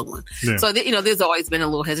the other one. Yeah. So there's always been a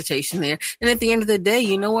little hesitation there. And at the end of the day,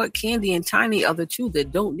 you know what? Candy and Tiny are the two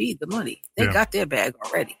that don't need the money. They got their bag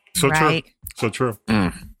already. So true. So true.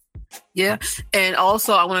 Yeah. And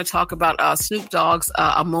also I want to talk about Snoop Dogg's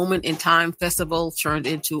A Moment in Time festival turned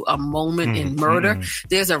into a moment in murder.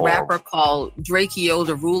 There's a rapper called Drakeo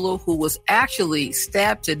Derulo who was actually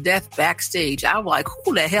stabbed to death backstage. I'm like,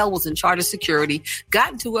 who the hell was in charge of security?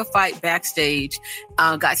 Got into a fight backstage,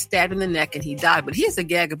 got stabbed in the neck, and he died. But here's the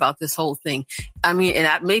gag about this whole thing. I mean,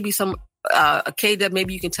 and maybe some K-Dub,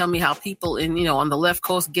 maybe you can tell me how people on the left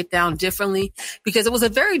coast get down differently, because it was a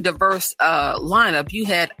very diverse lineup. You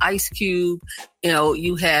had Ice Cube,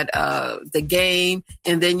 you had The Game,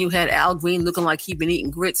 and then you had Al Green looking like he'd been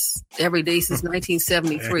eating grits every day since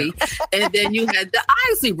 1973. And then you had the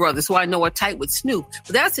Isley Brothers, who I know are tight with Snoop.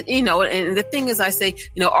 But that's, and the thing is, I say,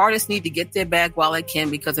 artists need to get their bag while they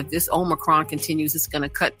can, because if this Omicron continues, it's going to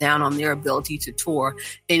cut down on their ability to tour,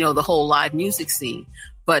 the whole live music scene.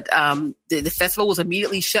 But the festival was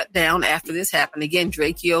immediately shut down after this happened. Again,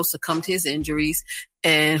 Drakeo succumbed to his injuries.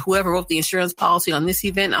 And whoever wrote the insurance policy on this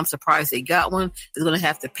event, I'm surprised they got one, is going to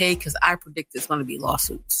have to pay, because I predict there's going to be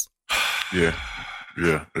lawsuits. Yeah.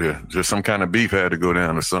 Just some kind of beef had to go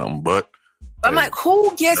down or something. But I'm like,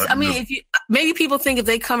 who gets, maybe people think if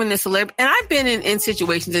they come in as celebrity, and I've been in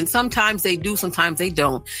situations, and sometimes they do, sometimes they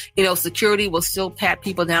don't. Security will still pat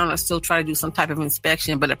people down or still try to do some type of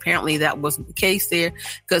inspection, but apparently that wasn't the case there,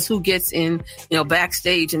 because who gets in,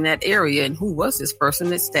 backstage in that area, and who was this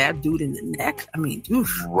person that stabbed dude in the neck? I mean,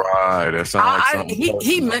 oof. Right. That sounds like something.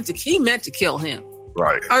 He meant to kill him.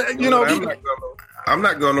 Right. I'm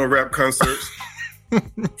not going to rap concerts.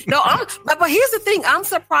 No, but here's the thing. I'm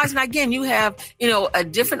surprised. And again, you have, a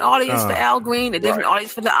different audience for Al Green, a different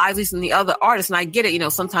audience for the Isleys and the other artists. And I get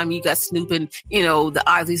it. Sometimes you got Snoop and, the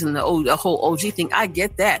Isleys and the whole OG thing. I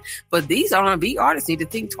get that. But these R&B artists need to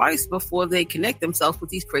think twice before they connect themselves with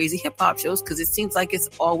these crazy hip hop shows, because it seems like it's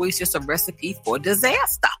always just a recipe for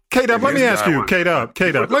disaster. K-Dub, let me ask you, K-Dub,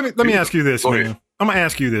 let me ask you this, man. I'm going to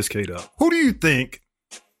ask you this, K-Dub. Who do you think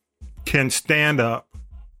can stand up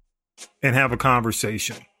and have a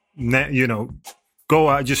conversation, go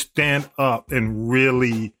out, just stand up and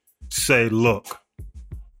really say, look,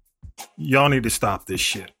 y'all need to stop this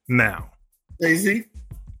shit now? Jay-Z?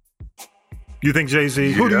 You think Jay-Z?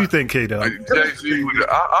 Yeah. Who do you think, K-Dub? Jay-Z,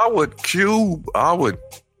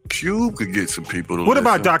 Cube could get some people to What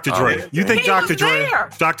about Dr. Dre? You think Dr. Dre?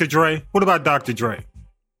 Dr. Dre? What about Dr. Dre?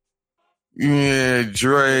 Yeah,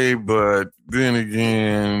 Dre, but then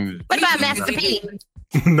again... What about Master P?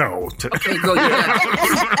 No. Okay, girl,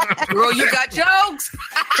 you got jokes.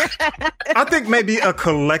 I think maybe a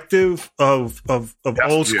collective of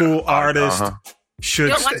old school artists should.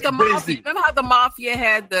 Like the mafia. Remember how the mafia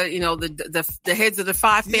had the heads of the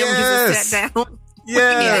five families that sat down?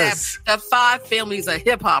 Yes. The five families of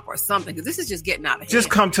hip hop or something. Because this is just getting out of hand. Just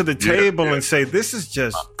come to the table and say, this is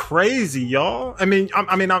just crazy, y'all.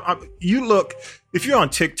 You look, if you're on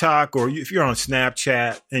TikTok or if you're on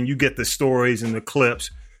Snapchat and you get the stories and the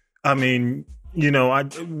clips, we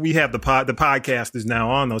have the podcast is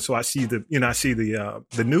now on those. So I see the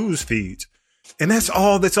news feeds, and that's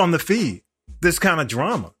all that's on the feed. This kind of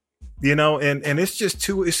drama. And it's just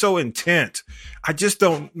it's so intense. I just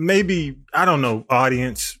don't,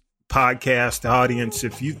 audience, podcast audience,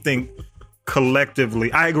 if you think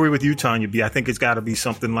collectively, I agree with you, Tanya B. I think it's got to be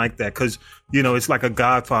something like that, because, it's like a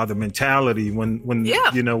Godfather mentality when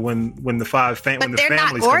the five families. But they're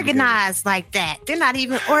not organized like that. They're not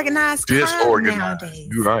even organized. Disorganized. Nowadays.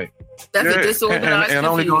 You're right. That's a disorganized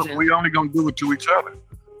and we only gonna do it to each other.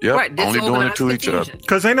 Yep, right, only doing it to each other.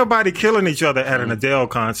 Because ain't nobody killing each other at an Adele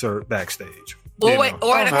concert backstage. Or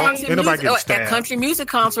at country music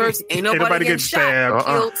concerts, ain't nobody getting shot,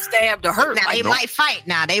 killed, stabbed, or hurt. Now they might fight.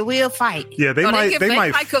 Now they will fight. Yeah, they might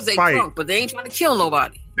fight because they drunk, but they ain't trying to kill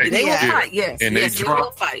nobody. They will fight. Yes, and they will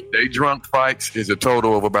fight. They drunk fights is a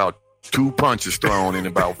total of about 2 punches thrown in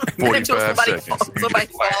about 45 seconds. Somebody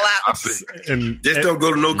fall out. And just don't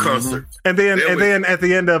go to no concert. And then at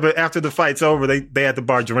the end of it, after the fight's over, they at the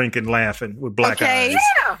bar drinking, laughing with black eyes.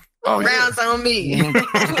 Yeah. Rounds on me.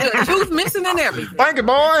 Tooth missing and everything. Thank you,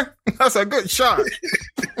 boy. That's a good shot.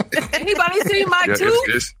 Anybody seen my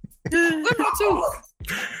tooth? Women too.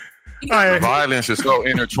 Violence is so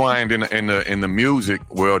intertwined in the music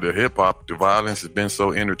world of hip hop. The violence has been so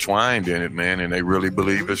intertwined in it, man, and they really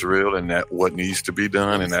believe it's real and that what needs to be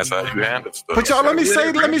done, and that's how you handle stuff. But y'all, let me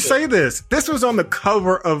say this. This was on the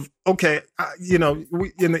cover of in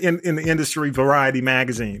the industry, Variety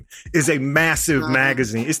magazine is a massive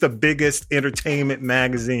magazine. It's the biggest entertainment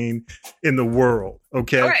magazine in the world.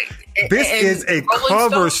 Okay, right. This is a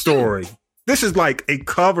cover story. This is like a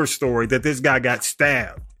cover story that this guy got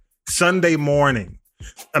stabbed Sunday morning.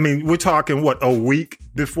 I mean, we're talking a week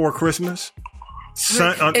before Christmas.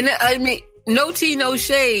 No tea, no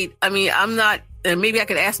shade. I mean, I'm not, and maybe I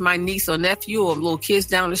could ask my niece or nephew or little kids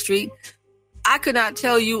down the street. I could not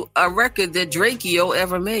tell you a record that Drakeo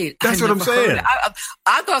ever made. That's what I'm saying.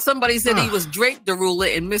 I thought somebody said he was Drake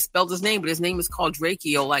Derulo and misspelled his name, but his name is called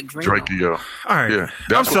Drakeo, like Drakeo. All right. Yeah,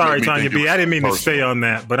 I'm sorry, Tanya B. I didn't mean to stay on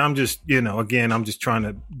that, but I'm just, again, I'm just trying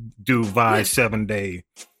to do Vi's 7-day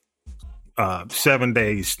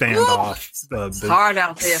standoff. It's hard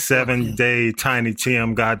out there. 7-day Tiny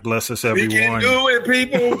Tim. God bless us, everyone. We can do it,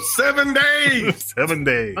 people. 7 days. 7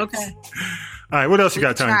 days. Okay. All right. What else you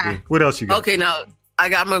got, Tiny B? What else you got? Okay, now I'm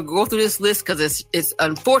gonna go through this list because it's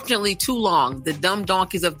unfortunately too long. The dumb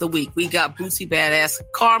donkeys of the week. We got Boosie Badass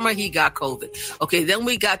Karma. He got COVID. Okay, then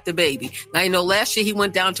we got the baby. Now last year he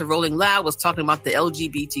went down to Rolling Loud, was talking about the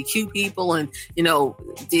LGBTQ people and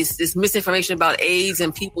this misinformation about AIDS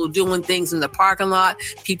and people doing things in the parking lot.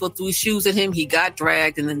 People threw shoes at him. He got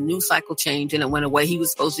dragged, and the news cycle changed and it went away. He was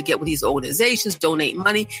supposed to get with these organizations, donate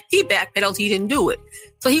money. He backpedaled. He didn't do it,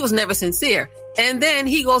 so he was never sincere. And then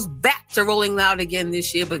he goes back to Rolling Loud again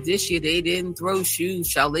this year, but this year they didn't throw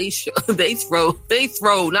shoes. They throwed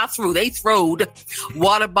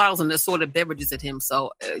water bottles and assorted beverages at him.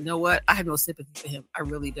 So you know what? I have no sympathy for him. I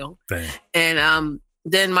really don't. Dang. And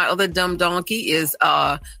then my other dumb donkey is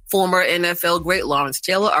former NFL great Lawrence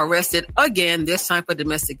Taylor, arrested again, this time for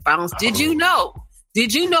domestic violence. Did you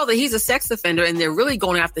know that he's a sex offender and they're really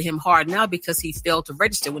going after him hard now because he failed to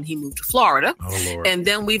register when he moved to Florida? Oh, Lord. And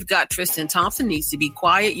then we've got Tristan Thompson needs to be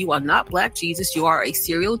quiet. You are not Black Jesus. You are a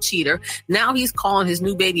serial cheater. Now he's calling his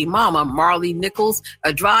new baby mama, Marley Nichols,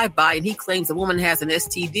 a drive-by, and he claims the woman has an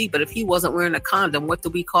STD, but if he wasn't wearing a condom, what do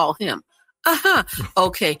we call him?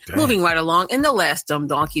 Okay, moving right along. And the last dumb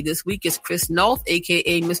donkey this week is Chris Noth,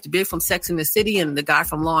 a.k.a. Mr. Big from Sex and the City and the guy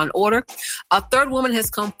from Law and Order. A third woman has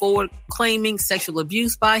come forward claiming sexual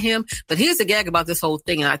abuse by him. But here's the gag about this whole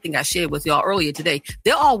thing, and I think I shared with y'all earlier today.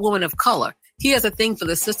 They're all women of color. He has a thing for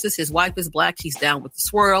the sisters. His wife is Black. She's down with the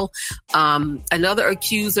swirl. Another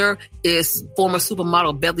accuser is former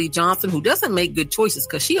supermodel Beverly Johnson, who doesn't make good choices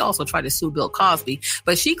because she also tried to sue Bill Cosby.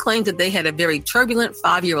 But she claims that they had a very turbulent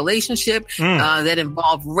 5-year relationship that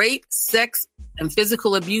involved rape, sex, and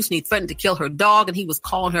physical abuse. And he threatened to kill her dog. And he was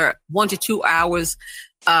calling her 1 to 2 hours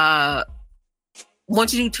 1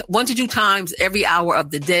 to 2 times every hour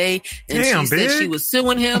of the day. And she said she was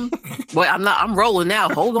suing him. Boy, I'm rolling now.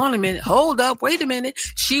 Hold on a minute. Hold up. Wait a minute.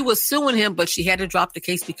 She was suing him, but she had to drop the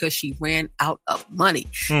case because she ran out of money.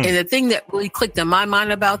 And the thing that really clicked in my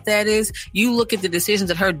mind about that is you look at the decisions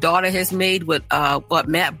that her daughter has made with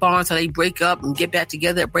Matt Barnes, how they break up and get back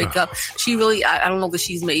together, break up. She really, I don't know that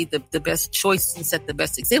she's made the best choices and set the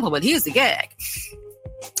best example, but here's the gag.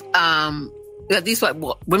 These women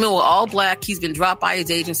were all Black. He's been dropped by his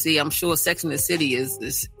agency. I'm sure Sex and the City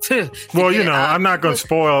is well, I'm not going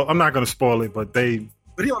to spoil it, but they.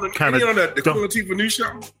 But he on the Queen Latifah news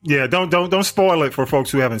show. Yeah, don't spoil it for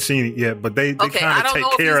folks who haven't seen it yet. But they kind of take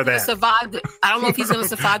care of that. I don't know if he's going to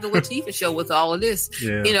survive the Latifah show with all of this.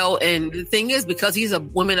 Yeah. And the thing is, because he's a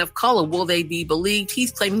woman of color, will they be believed?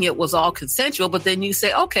 He's claiming it was all consensual, but then you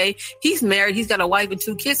say, okay, he's married, he's got a wife and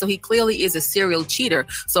 2 kids, so he clearly is a serial cheater.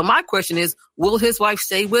 So my question is, will his wife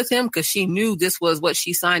stay with him because she knew this was what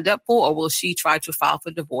she signed up for, or will she try to file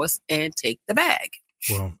for divorce and take the bag?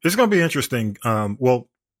 Well, it's going to be interesting.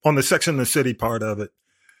 On the Sex and the City part of it,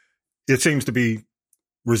 it seems to be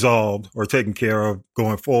resolved or taken care of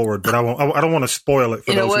going forward. But I don't want to spoil it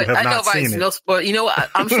for those who have not seen it. No spoil.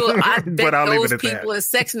 I'm sure. I bet those people in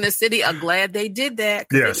Sex and the City are glad they did that.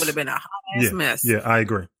 Yes, it would have been a hot ass mess. Yeah, I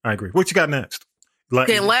agree. What you got next?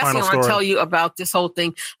 Okay, and last thing I want to tell you about this whole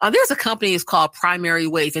thing. There's a company it's called Primary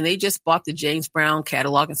Wave, and they just bought the James Brown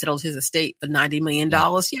catalog and settled his estate for $90 million.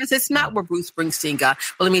 Yes, it's not what Bruce Springsteen got.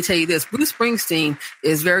 But let me tell you this. Bruce Springsteen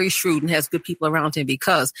is very shrewd and has good people around him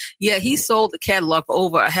because, he sold the catalog for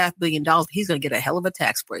over $500 million. He's going to get a hell of a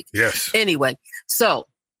tax break. Yes. Anyway, so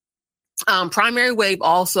Primary Wave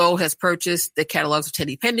also has purchased the catalogs of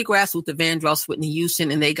Teddy Pendergrass, Luther Vandross, Whitney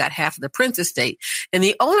Houston, and they got half of the Prince estate. And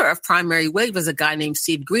the owner of Primary Wave is a guy named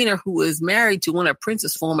Steve Greener, who is married to one of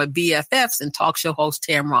Prince's former BFFs and talk show host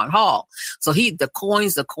Tamron Hall. So the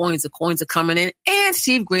coins are coming in. And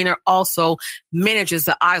Steve Greener also manages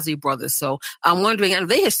the Isley Brothers. So I'm wondering, and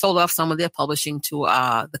they had sold off some of their publishing to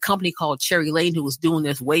the company called Cherry Lane, who was doing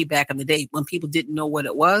this way back in the day when people didn't know what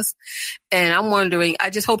it was. And I'm wondering, I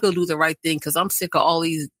just hope they'll do the right thing, because I'm sick of all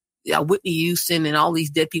these Whitney Houston and all these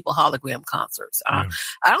dead people hologram concerts. I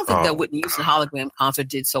don't think that Whitney Houston hologram concert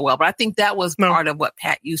did so well, but I think that was part of what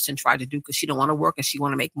Pat Houston tried to do, because she don't want to work and she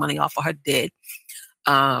want to make money off of her dead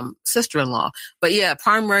sister-in-law. But yeah,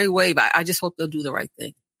 Primary Wave, I just hope they'll do the right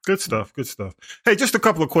thing. Good stuff. Hey, just a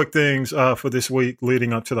couple of quick things for this week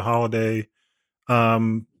leading up to the holiday.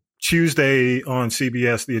 Tuesday on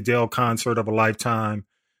CBS, the Adele Concert of a Lifetime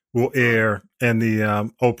will air, and the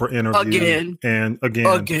Oprah interview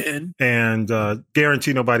again, and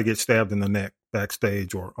guarantee nobody gets stabbed in the neck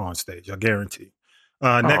backstage or on stage. I guarantee.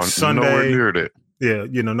 Next Sunday, nowhere near it. Yeah,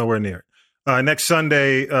 nowhere near it. Next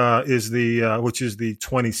Sunday is which is the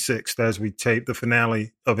 26th, as we tape the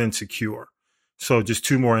finale of Insecure. So just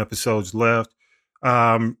 2 more episodes left.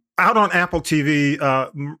 Out on Apple TV, I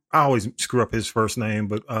always screw up his first name,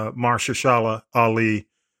 but Mahershala Ali.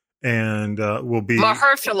 And will be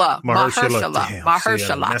Mahershala.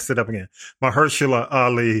 Damn, messed it up again. Mahershala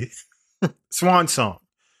Ali Swan Song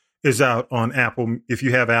is out on Apple. If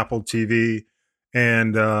you have Apple TV,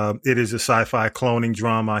 and it is a sci-fi cloning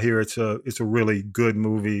drama. I hear it's a really good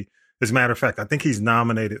movie. As a matter of fact, I think he's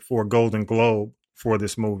nominated for a Golden Globe for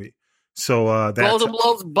this movie. So that's Golden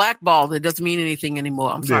Globes blackballed. It doesn't mean anything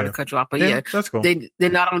anymore. I'm sorry to cut you off, but that's cool.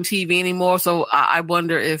 They're not on TV anymore. So I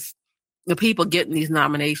wonder if the people getting these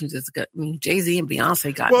nominations is good. I mean, Jay-Z and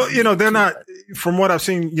Beyonce got. Well, they're not. From what I've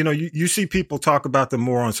seen, you see people talk about them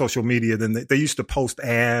more on social media than they used to post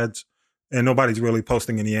ads, and nobody's really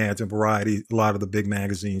posting any ads in Variety, a lot of the big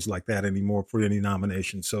magazines like that anymore for any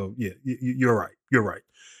nominations. So yeah, you're right. You're right.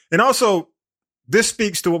 And also, this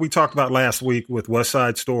speaks to what we talked about last week with West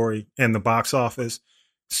Side Story and the box office.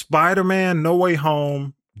 Spider-Man: No Way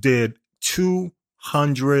Home did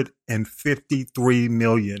 $253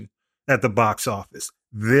 million at the box office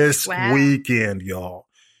this weekend, y'all.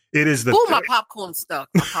 It is the my popcorn stuck.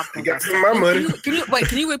 My popcorn got some of my money.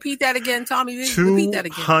 Can you repeat that again, Tommy? Repeat that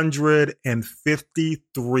again.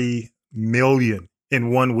 $253 million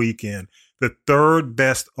in one weekend. The third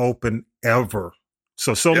best open ever.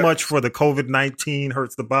 So much for the COVID-19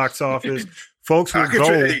 hurts the box office. Folks will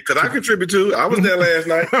go. Could I contribute to? I was there last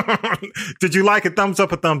night. Did you like it? Thumbs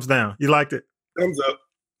up or thumbs down? You liked it? Thumbs up.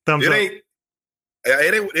 Thumbs up. It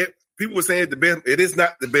ain't. People were saying the best. It is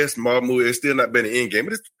not the best Marvel movie. It's still not been an Endgame,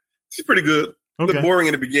 but it's pretty good. Okay. A little boring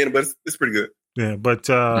in the beginning, but it's pretty good. Yeah, but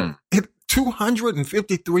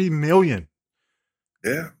 $253 million.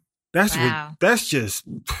 Yeah, that's just.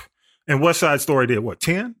 And West Side Story did what,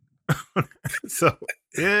 10? So,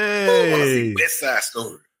 yay! West Side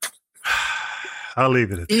Story. I'll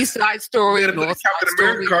leave it at that. East Side Story, North Side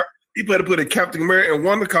Story. He better put a Captain America and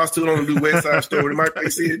Wonder costume on and do West Side Story. Might be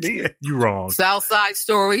see it then. You wrong. South Side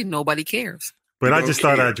Story. Nobody cares. But I just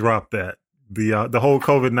thought I'd drop that. The whole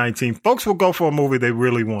COVID-19. Folks will go for a movie they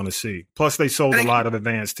really want to see. Plus, they sold a lot of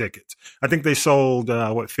advance tickets. I think they sold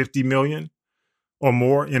 50 million or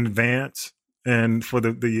more in advance, and for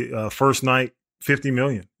the first night, 50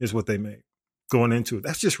 million is what they made going into it.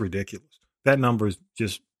 That's just ridiculous. That number is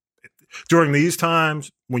just during these times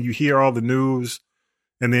when you hear all the news.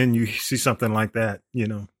 And then you see something like that,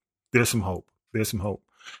 there's some hope.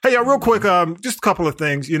 Hey, real quick, just a couple of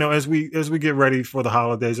things, as we get ready for the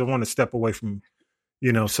holidays, I want to step away from,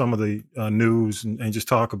 some of the news and just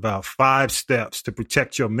talk about 5 steps to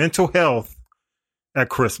protect your mental health at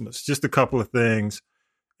Christmas. Just a couple of things.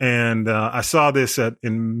 And I saw this in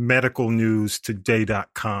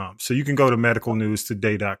medicalnewstoday.com. So you can go to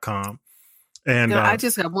medicalnewstoday.com. And I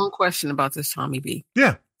just have one question about this, Tommy B.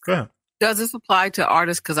 Yeah, go ahead. Does this apply to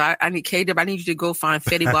artists? Because I need K-Dub. I need you to go find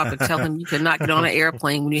Fetty Wap and tell him you cannot get on an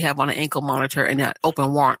airplane when you have on an ankle monitor and an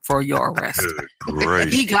open warrant for your arrest.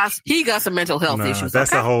 Great. He got some mental health issues.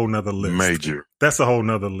 That's a whole nother list. Major. That's a whole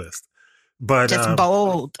nother list. But just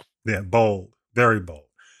bold. Yeah, bold. Very bold.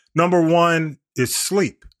 Number 1 is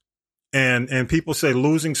sleep. And people say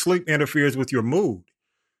losing sleep interferes with your mood.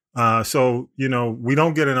 So, we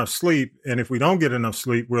don't get enough sleep. And if we don't get enough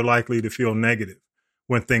sleep, we're likely to feel negative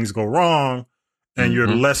when things go wrong, and you're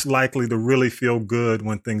less likely to really feel good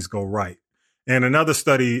when things go right. And another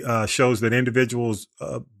study shows that individuals,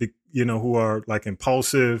 who are like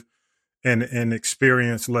impulsive and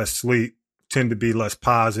experience less sleep tend to be less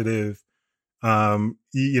positive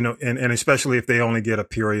You know, and especially if they only get a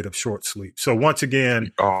period of short sleep. So once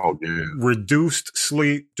again, reduced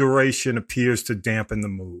sleep duration appears to dampen the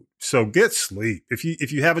mood. So get sleep. If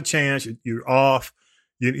you have a chance, you're off,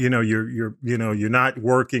 you're not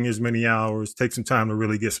working as many hours, take some time to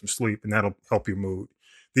really get some sleep, and that'll help your mood.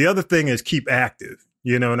 The other thing is keep active,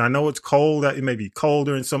 you know, and I know it's cold, it may be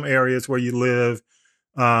colder in some areas where you live.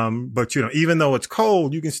 But you know, even though it's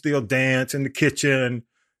cold, you can still dance in the kitchen,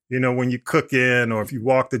 you know, when you're cooking, or if you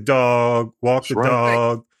walk the dog.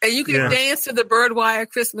 And you can dance to the Birdwire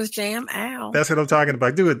Christmas Jam. Ow. That's what I'm talking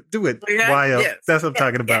about. Do it. Yeah, yes. That's what I'm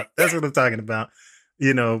talking about. That's what I'm talking about.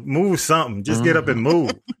 You know, move something. Just get up and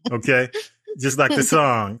move. Okay. Just like the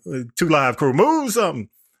song, 2 Live Crew, move something.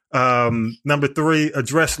 Number 3,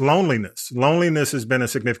 address loneliness. Loneliness has been a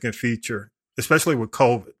significant feature, especially with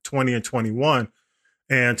COVID 20 and 21.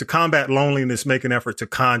 And to combat loneliness, make an effort to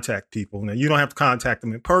contact people. Now, you don't have to contact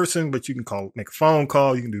them in person, but you can make a phone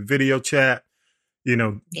call. You can do video chat, you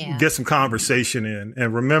know, get some conversation in.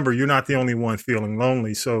 And remember, you're not the only one feeling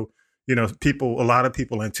lonely. So, you know, a lot of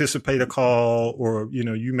people anticipate a call, or, you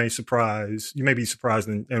know, you may be surprised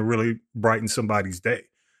and really brighten somebody's day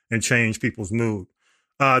and change people's mood.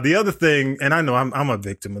 The other thing, and I know I'm a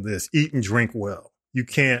victim of this, eat and drink well. You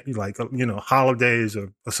can't, holidays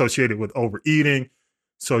are associated with overeating.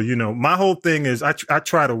 So, you know, my whole thing is I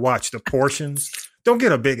try to watch the portions. Don't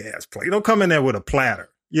get a big ass plate. Don't come in there with a platter.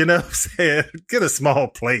 You know what I'm saying? Get a small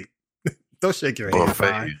plate. Don't shake your head.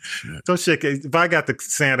 Fine. Don't shake it. If I got the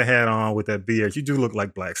Santa hat on with that beard, you do look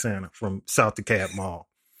like Black Santa from South DeKalb Mall.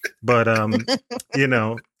 But, you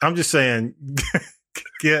know, I'm just saying,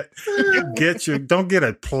 don't get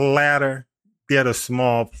a platter. Get a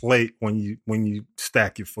small plate when you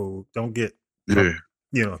stack your food. Don't get, a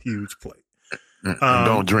huge plate. And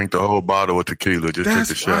don't drink the whole bottle of tequila. Just take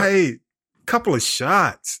a shot. Right. Couple of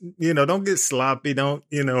shots. You know, don't get sloppy. Don't,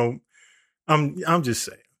 you know, I'm just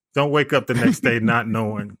saying. Don't wake up the next day not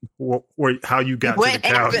knowing how you got to the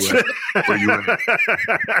couch. Where you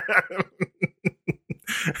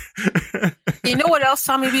You know what else,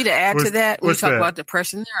 Tommy B, to add to that? When we talk about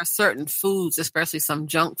depression, there are certain foods, especially some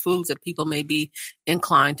junk foods, that people may be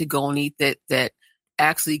inclined to go and eat that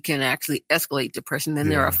can escalate depression. Then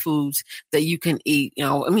there are foods that you can eat,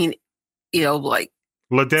 like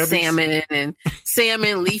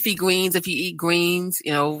salmon, leafy greens, if you eat greens,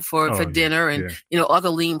 for dinner, and other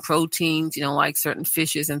lean proteins, like certain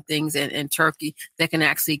fishes and things, and turkey that can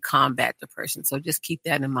actually combat depression. So just keep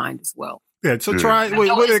that in mind as well. Yeah. So try,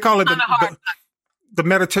 what do they call it? The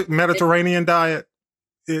Mediterranean diet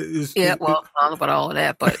is. Yeah. Well, I don't know about all of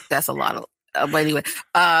that, but that's a lot of. But anyway,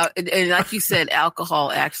 and like you said,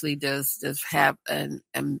 alcohol actually does have a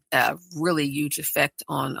really huge effect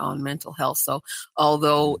on mental health. So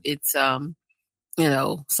although it's something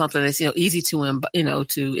that's easy to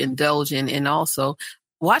to indulge in, and also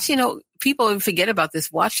watch, people forget about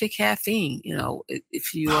this. Watch your caffeine.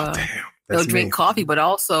 If you drink coffee, but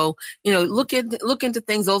also look into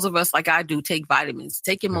things. Those of us, like I do, take vitamins.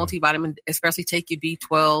 Take your multivitamin, especially take your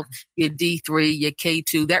B12, your D3, your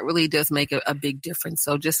K2. That really does make a big difference.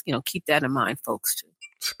 So just keep that in mind, folks, too.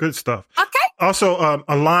 It's good stuff. Okay. Also,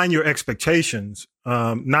 align your expectations.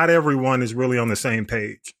 Not everyone is really on the same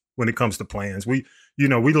page when it comes to plans. We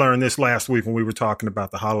learned this last week when we were talking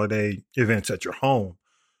about the holiday events at your home.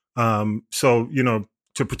 So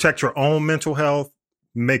to protect your own mental health,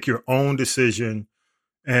 make your own decision,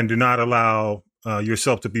 and do not allow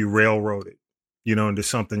yourself to be railroaded, into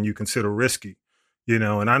something you consider risky,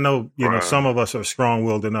 and I know, some of us are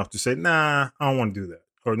strong-willed enough to say, nah, I don't want to do that.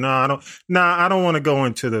 Or I don't want to go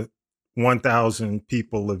into the 1,000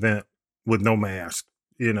 people event with no mask,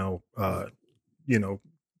 3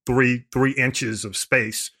 inches of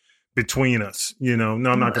space between us, no,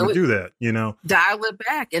 I'm not going to do that, Dial it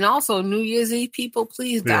back. And also New Year's Eve, people,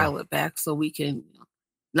 please dial it back so we can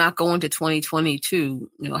not go into 2022,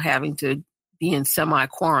 having to be in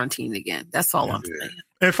semi-quarantine again. That's all I'm saying.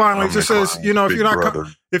 And finally, it just says,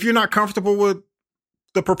 if you're not comfortable with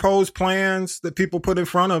the proposed plans that people put in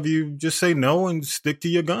front of you, just say no and stick to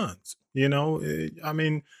your guns. I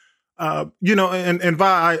mean, and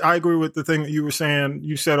Vi, I agree with the thing that you were saying.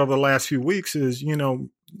 You said over the last few weeks is,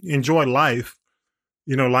 enjoy life.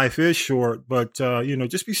 Life is short, but,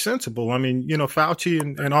 just be sensible. I mean, Fauci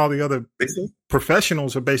and all the other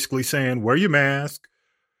professionals are basically saying, wear your mask,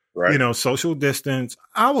 right. Social distance.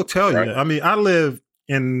 I will tell you, I mean, I live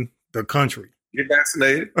in the country. Get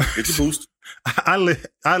vaccinated, get your booster. I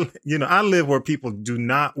live where people do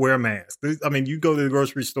not wear masks. I mean, you go to the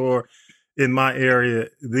grocery store in my area,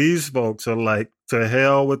 these folks are like, to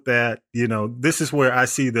hell with that. This is where I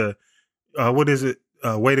see the,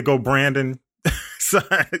 way to go, Brandon,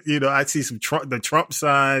 I see the Trump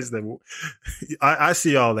signs. I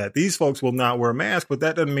see all that. These folks will not wear masks, but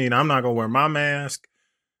that doesn't mean I'm not going to wear my mask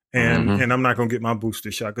and I'm not going to get my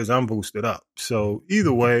booster shot because I'm boosted up. So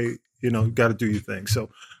either way, you got to do your thing. So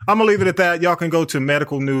I'm going to leave it at that. Y'all can go to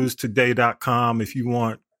medicalnewstoday.com if you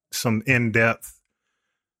want some in-depth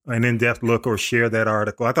look or share that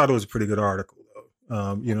article. I thought it was a pretty good article,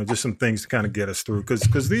 though. Just some things to kind of get us through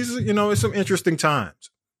because these, it's some interesting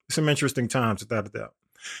times. Some interesting times, without a doubt.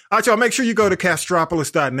 All right, y'all, make sure you go to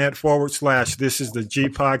castropolis.net/This Is the G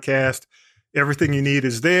podcast. Everything you need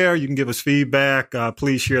is there. You can give us feedback.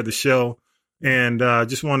 Please share the show. And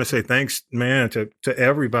just want to say thanks, man, to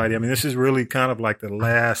everybody. I mean, this is really kind of like the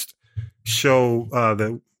last show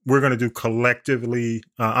that we're going to do collectively.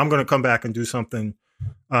 I'm going to come back and do something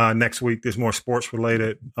next week. There's more sports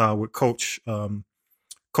related with Coach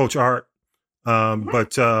Art.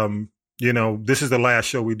 This is the last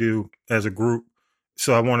show we do as a group.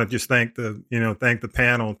 So I want to just thank the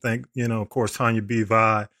panel. Thank, of course, Tanya B,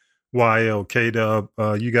 Vi, YL, K-Dub.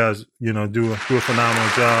 You guys, do a phenomenal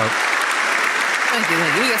job. Thank you.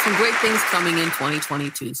 We got some great things coming in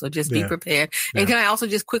 2022. So just be prepared. And can I also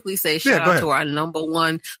just quickly say shout out to our number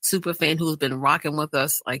one super fan who's been rocking with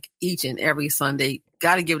us like each and every Sunday.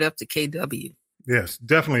 Got to give it up to KW. Yes,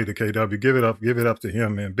 definitely to KW. Give it up to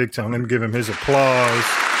him, man. Big time. Let me give him his applause.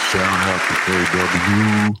 Shout out to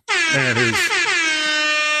KW. And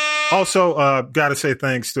also, got to say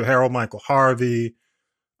thanks to Harold Michael Harvey,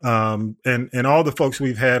 and all the folks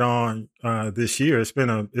we've had on this year. It's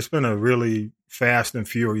been a really fast and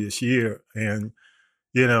furious year. And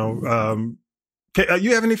you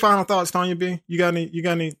have any final thoughts, Tanya B? You got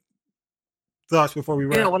any thoughts before we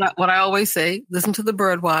wrap? What I always say: listen to the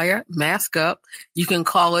bird wire, mask up. You can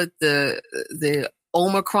call it the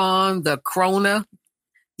Omicron, the Corona.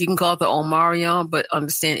 You can call it the Omarion, but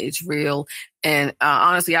understand it's real. And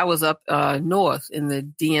honestly, I was up north in the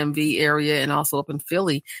DMV area and also up in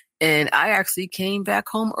Philly. And I actually came back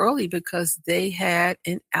home early because they had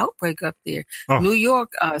an outbreak up there. Oh. New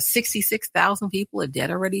York, 66,000 people are dead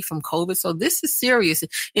already from COVID. So this is serious.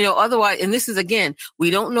 Otherwise, and this is, again, we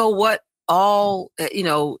don't know what all,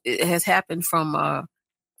 it has happened from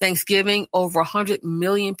Thanksgiving. Over 100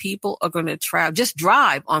 million people are going to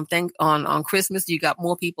drive on Christmas. You got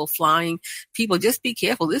more people flying. People, just be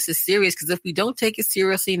careful. This is serious because if we don't take it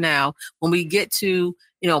seriously now, when we get to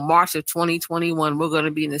March of 2021, we're going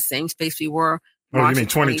to be in the same space we were. Oh, you mean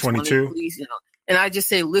 2022? Please, and I just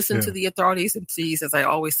say, listen to the authorities, and please, as I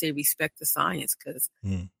always say, respect the science because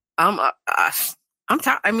I'm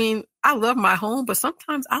tired. I mean, I love my home, but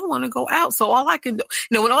sometimes I want to go out. So all I can do,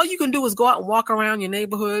 when all you can do is go out and walk around your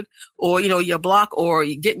neighborhood or, your block, or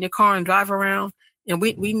you get in your car and drive around. And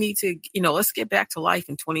we need to, let's get back to life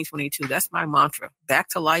in 2022. That's my mantra. Back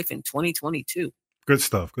to life in 2022. Good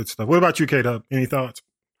stuff. What about you, K-Dub? Any thoughts?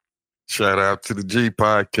 Shout out to the G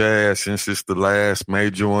podcast since it's the last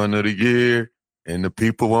major one of the year. And the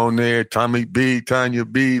people on there, Tommy B, Tanya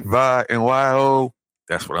B, Vi, and YO.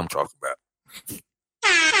 That's what I'm talking about.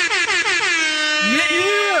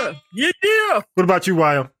 Yeah. What about you,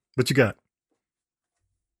 YO? What you got?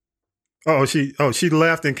 She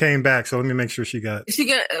left and came back. So let me make sure she got.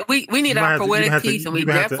 We need our poetic piece, and we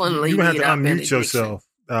definitely need our benediction. You have to unmute yourself.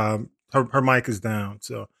 Her mic is down,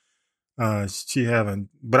 so she haven't.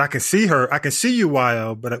 But I can see her. I can see you,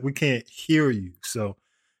 YO, but we can't hear you. So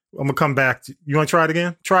I'm gonna come back. You want to try it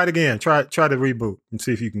again? Try it again. Try to reboot and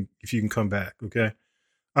see if you can come back. Okay.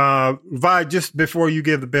 Vi, just before you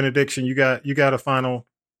give the benediction, you got a final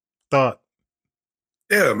thought?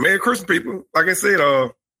 Yeah, Merry Christmas, people. Like I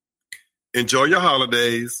said, enjoy your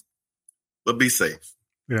holidays, but be safe.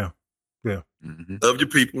 Yeah. Mm-hmm. Love your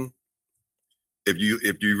people. If you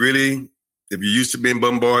used to being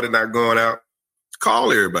bombarded, not going out,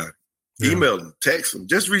 call everybody, email them, text them,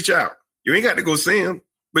 just reach out. You ain't got to go see them,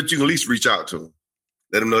 but you can at least reach out to them.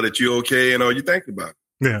 Let them know that you're okay and all you think about.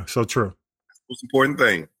 Yeah, so true. Most important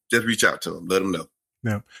thing, just reach out to them, let them know.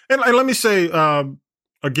 Yeah. And let me say,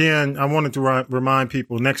 again, I wanted to remind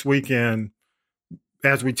people next weekend,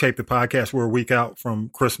 as we tape the podcast, we're a week out from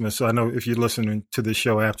Christmas. So I know if you're listening to this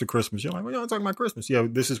show after Christmas, you're like, well, you're not talking about Christmas. Yeah,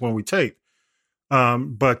 this is when we tape.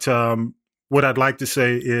 But what I'd like to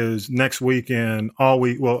say is next weekend,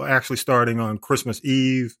 actually starting on Christmas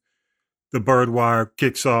Eve, the Bird Wire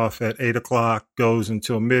kicks off at 8:00, goes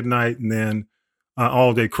until midnight, and then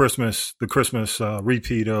all day Christmas, the Christmas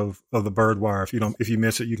repeat of the Bird Wire. If you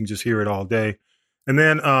miss it, you can just hear it all day. And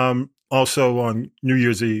then also on New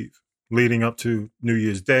Year's Eve, leading up to New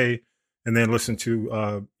Year's Day, and then listen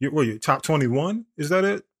to your Top 21. Is that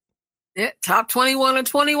it? Yeah, Top 21 of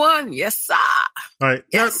 21. Yes, sir. All right.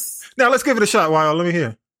 Yes. Now let's give it a shot, Wild. Let me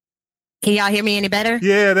hear. Can y'all hear me any better?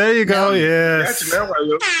 Yeah, there you go. No. Yes. Okay.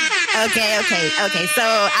 So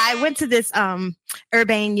I went to this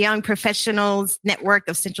Urban Young Professionals Network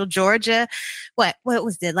of Central Georgia. What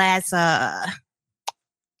was it last?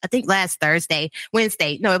 I think last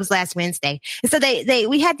Wednesday. No, it was last Wednesday. And so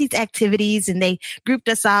we had these activities and they grouped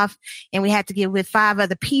us off and we had to get with 5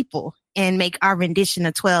 other people and make our rendition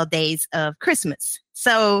of 12 Days of Christmas.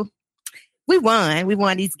 So we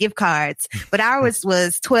won these gift cards, but ours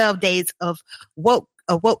was 12 Days of woke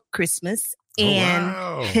Christmas.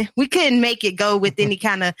 And we couldn't make it go with any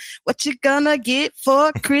kind of what you gonna get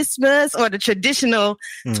for Christmas or the traditional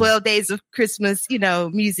 12 Days of Christmas,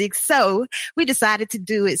 music. So we decided to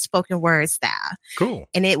do it spoken word style. Cool.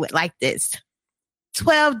 And it went like this: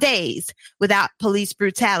 12 days without police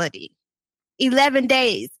brutality, 11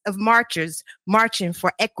 days of marchers marching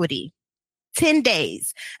for equity, 10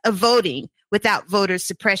 days of voting without voter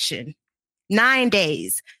suppression, 9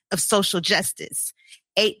 days of social justice,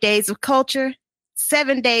 8 days of culture,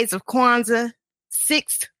 7 days of Kwanzaa,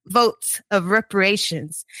 6 votes of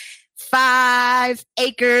reparations, 5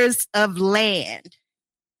 acres of land,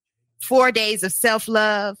 4 days of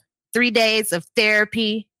self-love, 3 days of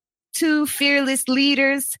therapy, 2 fearless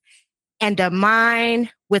leaders, and a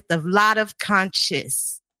mind with a lot of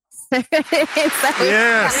conscience. Yes.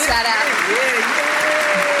 Shout out.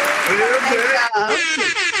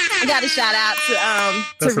 I got a shout out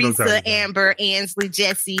to Teresa, Amber, Ansley,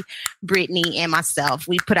 Jesse, Brittany, and myself.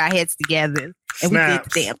 We put our heads together and we did the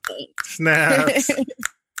damn thing. Snaps.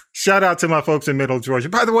 Shout out to my folks in Middle Georgia.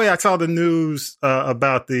 By the way, I saw the news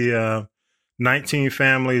about the 19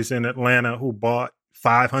 families in Atlanta who bought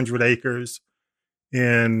 500 acres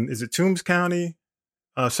in, is it Toombs County?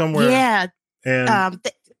 Somewhere. Yeah. And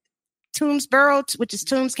Toomsboro, which is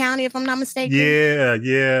Toombs County, if I'm not mistaken.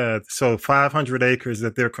 Yeah. So 500 acres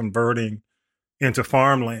that they're converting into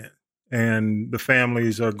farmland. And the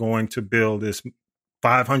families are going to build this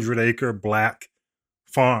 500-acre black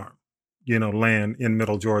farm, land in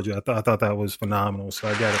Middle Georgia. I thought that was phenomenal. So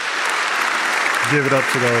I got to give it up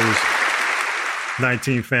to those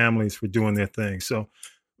 19 families for doing their thing. So,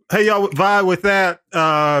 hey, y'all, vibe with that.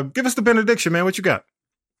 Give us the benediction, man. What you got?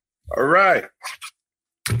 All right.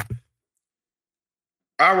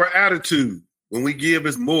 Our attitude when we give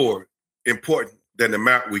is more important than the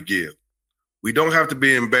amount we give. We don't have to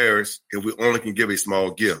be embarrassed if we only can give a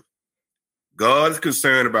small gift. God is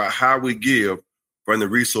concerned about how we give from the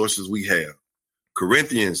resources we have.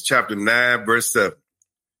 Corinthians chapter 9, verse 7.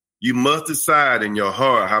 You must decide in your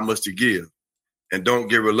heart how much to give, and don't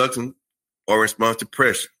get reluctant or respond to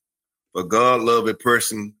pressure. For God loves a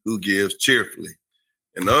person who gives cheerfully.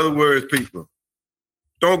 In other words, people,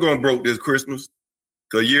 don't go broke this Christmas.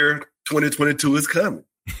 Because year 2022 is coming.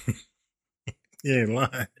 You ain't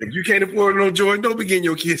lying. If you can't afford no Jordan, don't begin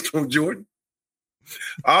your kids on Jordan.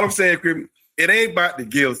 All I'm saying, Chris, it ain't about the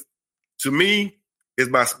gifts. To me, it's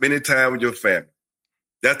about spending time with your family.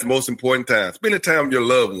 That's the most important time. Spending time with your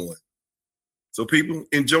loved one. So people,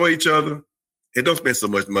 enjoy each other and don't spend so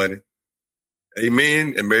much money.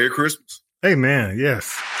 Amen and Merry Christmas. Amen,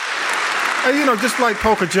 yes. Hey, just like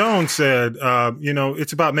Polka Jones said,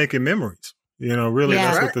 it's about making memories. Really,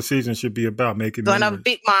 that's what the season should be about, making going memories. to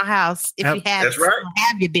Big Ma house if you have, that's right.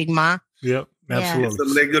 Have your Big Ma. Yep, absolutely.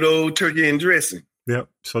 It's a good old turkey and dressing. Yep,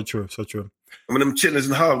 so true. One of them chitlins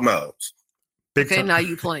and hog mouths. Now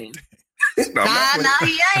you playing. No,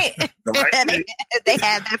 he ain't. They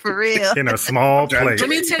had that for real. In a small plate. Let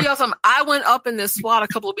me tell y'all something. I went up in this SWAT a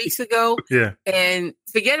couple of weeks ago. Yeah. And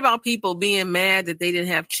forget about people being mad that they didn't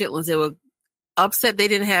have chitlins. They were upset they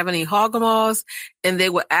didn't have any hog-maws, and they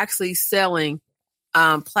were actually selling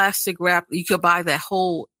plastic wrap. You could buy the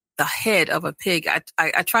head of a pig.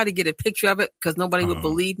 I tried to get a picture of it because nobody would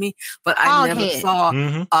believe me, but I never saw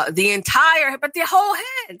the entire, but the whole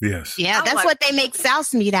head. Yes. Yeah, that's what they make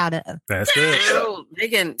South meat out of. That's it. They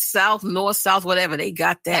can north, south, whatever. They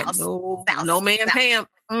got that. No man Pam.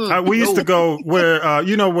 We used to go where,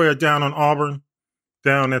 where down on Auburn,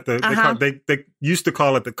 down at the, they used to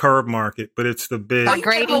call it the curb market, but it's the big.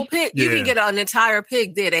 Whole pig. You can get an entire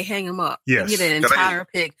pig there. They hang them up. Yes. You get an entire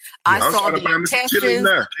pig. I saw the intestines.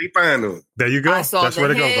 Can't find them. There you go. I saw That's the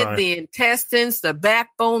where head, they go, the intestines, the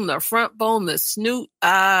backbone, the front bone, the snoot.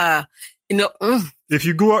 If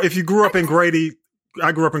you grew up in Grady,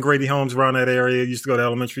 I grew up in Grady Homes around that area. Used to go to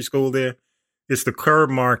elementary school there. It's the curb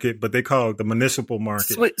market, but they call it the municipal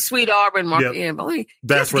market. Sweet Auburn market. Yep. Yeah,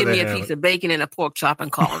 that's where give me a piece of bacon and a pork chop and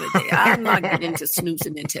call it a day. I'm not getting into snoots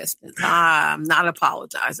and intestines. I'm not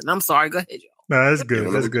apologizing. I'm sorry. Go ahead, y'all. No, that's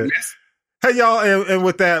good. That's good. Hey, y'all. And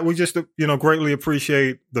with that, we just, greatly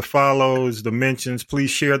appreciate the follows, the mentions. Please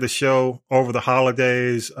share the show over the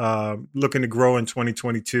holidays. Looking to grow in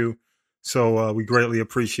 2022. So we greatly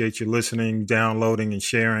appreciate you listening, downloading, and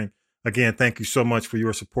sharing. Again, thank you so much for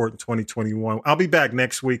your support in 2021. I'll be back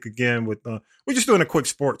next week again with, we're just doing a quick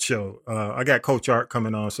sports show. I got Coach Art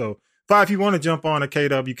coming on. So, if you want to jump on a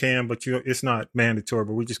KW, you can, but it's not mandatory,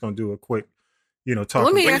 but we're just going to do a quick, talk.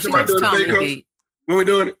 Let me ask you this, Tommy. When we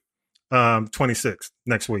doing it? 26th,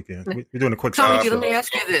 next weekend. We're doing a quick Tommy, let me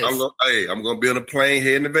ask you this. I'm going to be on a plane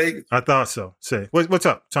heading to Vegas. I thought so. Say, what's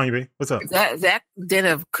up, Tanya B? What's up? That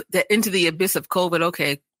into the abyss of COVID.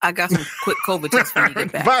 Okay, I got some quick COVID tests when you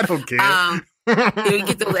get back. I don't care. You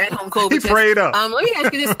get those at-home COVID tests. He prayed up. Let me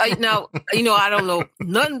ask you this. Now, I don't know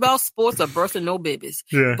nothing about sports or birthing no babies.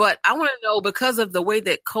 Yeah. But I want to know, because of the way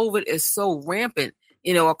that COVID is so rampant,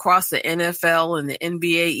 across the NFL and the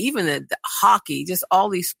NBA, even the hockey, just all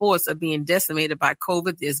these sports are being decimated by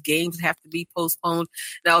COVID. There's games that have to be postponed.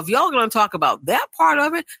 Now, if y'all going to talk about that part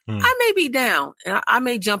of it, I may be down and I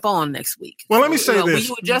may jump on next week. Well, let me say this. Will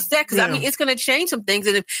you adjust that? Because, it's going to change some things.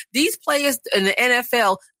 And if these players in the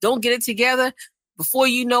NFL don't get it together, before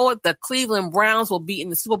you know it, the Cleveland Browns will be in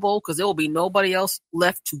the Super Bowl because there will be nobody else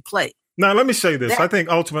left to play. Now, let me say this. I think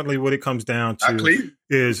ultimately what it comes down to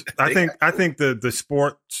is I think the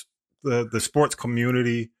sports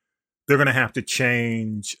community, they're going to have to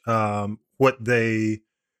change what they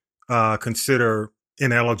consider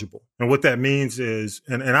ineligible. And what that means is,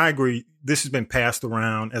 and I agree, this has been passed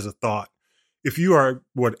around as a thought. If you are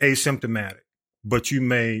asymptomatic, but you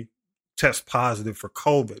may test positive for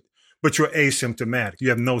COVID, but you're asymptomatic, you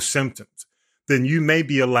have no symptoms, then you may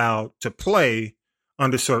be allowed to play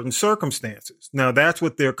under certain circumstances. Now, that's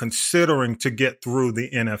what they're considering to get through the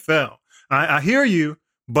NFL. I hear you,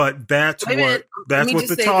 but that's what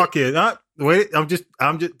the talk is. I'm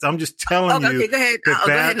just telling you go ahead.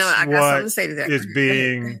 that's No, I got something to say to that. is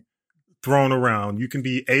being thrown around. You can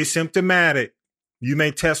be asymptomatic. You may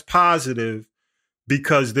test positive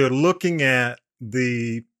because they're looking at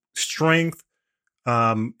the strength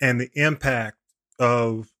and the impact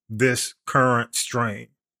of this current strain.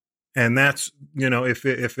 And that's, if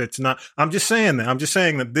it's not, I'm just saying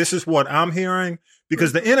that this is what I'm hearing,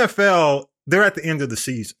 because the NFL, they're at the end of the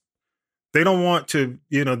season. They don't want to,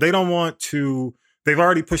 they've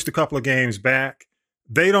already pushed a couple of games back.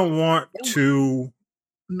 They don't want to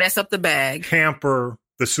mess up the bag, hamper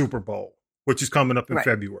the Super Bowl, which is coming up in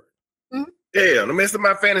February. Mm-hmm. Yeah, I'm messing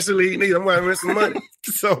my fantasy league neither. I'm going to miss some money.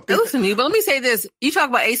 So listen to me, but let me say this. You talk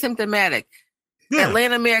about asymptomatic. Yeah.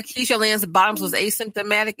 Atlanta Mayor Keisha Lance Bottoms was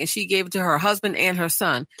asymptomatic, and she gave it to her husband and her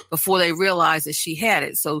son before they realized that she had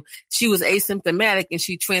it. So she was asymptomatic, and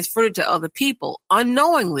she transferred it to other people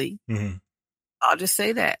unknowingly. Mm-hmm. I'll just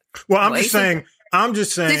say that. Well, I'm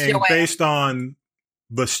just saying based on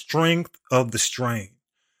the strength of the strain.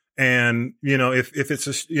 And, if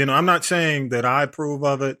it's I'm not saying that I approve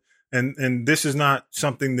of it. And this is not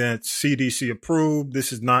something that CDC approved.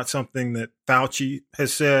 This is not something that Fauci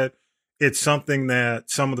has said. It's something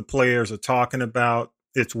that some of the players are talking about.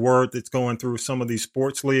 It's word that's going through some of these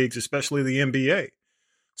sports leagues, especially the NBA.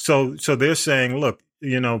 So they're saying, look,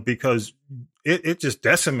 because it just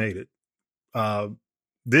decimated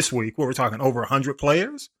this week. We're talking over 100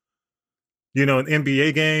 players. In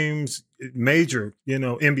NBA games, major,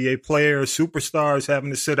 NBA players, superstars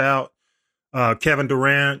having to sit out. Kevin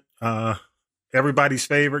Durant, everybody's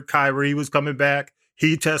favorite, Kyrie was coming back.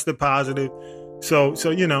 He tested positive. So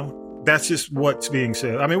that's just what's being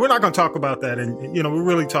said. I mean, we're not going to talk about that. And, we're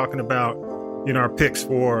really talking about, our picks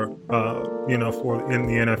for in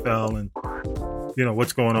the NFL and,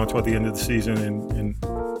 what's going on toward the end of the season. And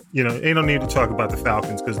ain't no need to talk about the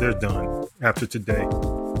Falcons because they're done after today.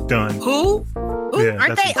 Done. Who? Yeah,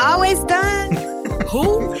 aren't they always done?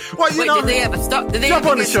 Who? Well, did they have a start? Jump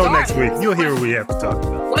on the show next week. You'll hear what we have to talk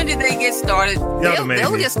about. When did they get started?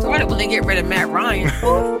 They'll get started when they get rid of Matt Ryan.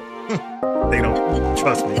 They don't.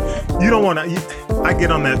 Trust me. You don't want to. I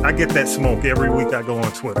get on that. I get that smoke every week. I go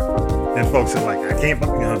on Twitter, and folks are like, "I can't."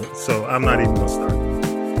 So I'm not even gonna start.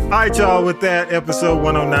 All right, y'all. With that, episode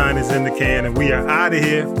 109 is in the can, and we are out of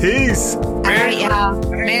here. Peace. All right, y'all.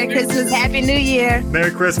 Merry Christmas. Happy New Year.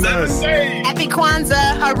 Merry Christmas. Happy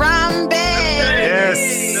Kwanzaa. Harambe.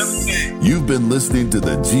 Yes. You've been listening to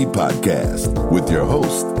the G Podcast with your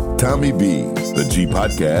host, Tommy B. The G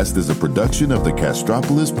Podcast is a production of the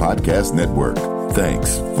Castropolis Podcast Network.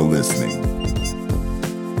 Thanks for listening.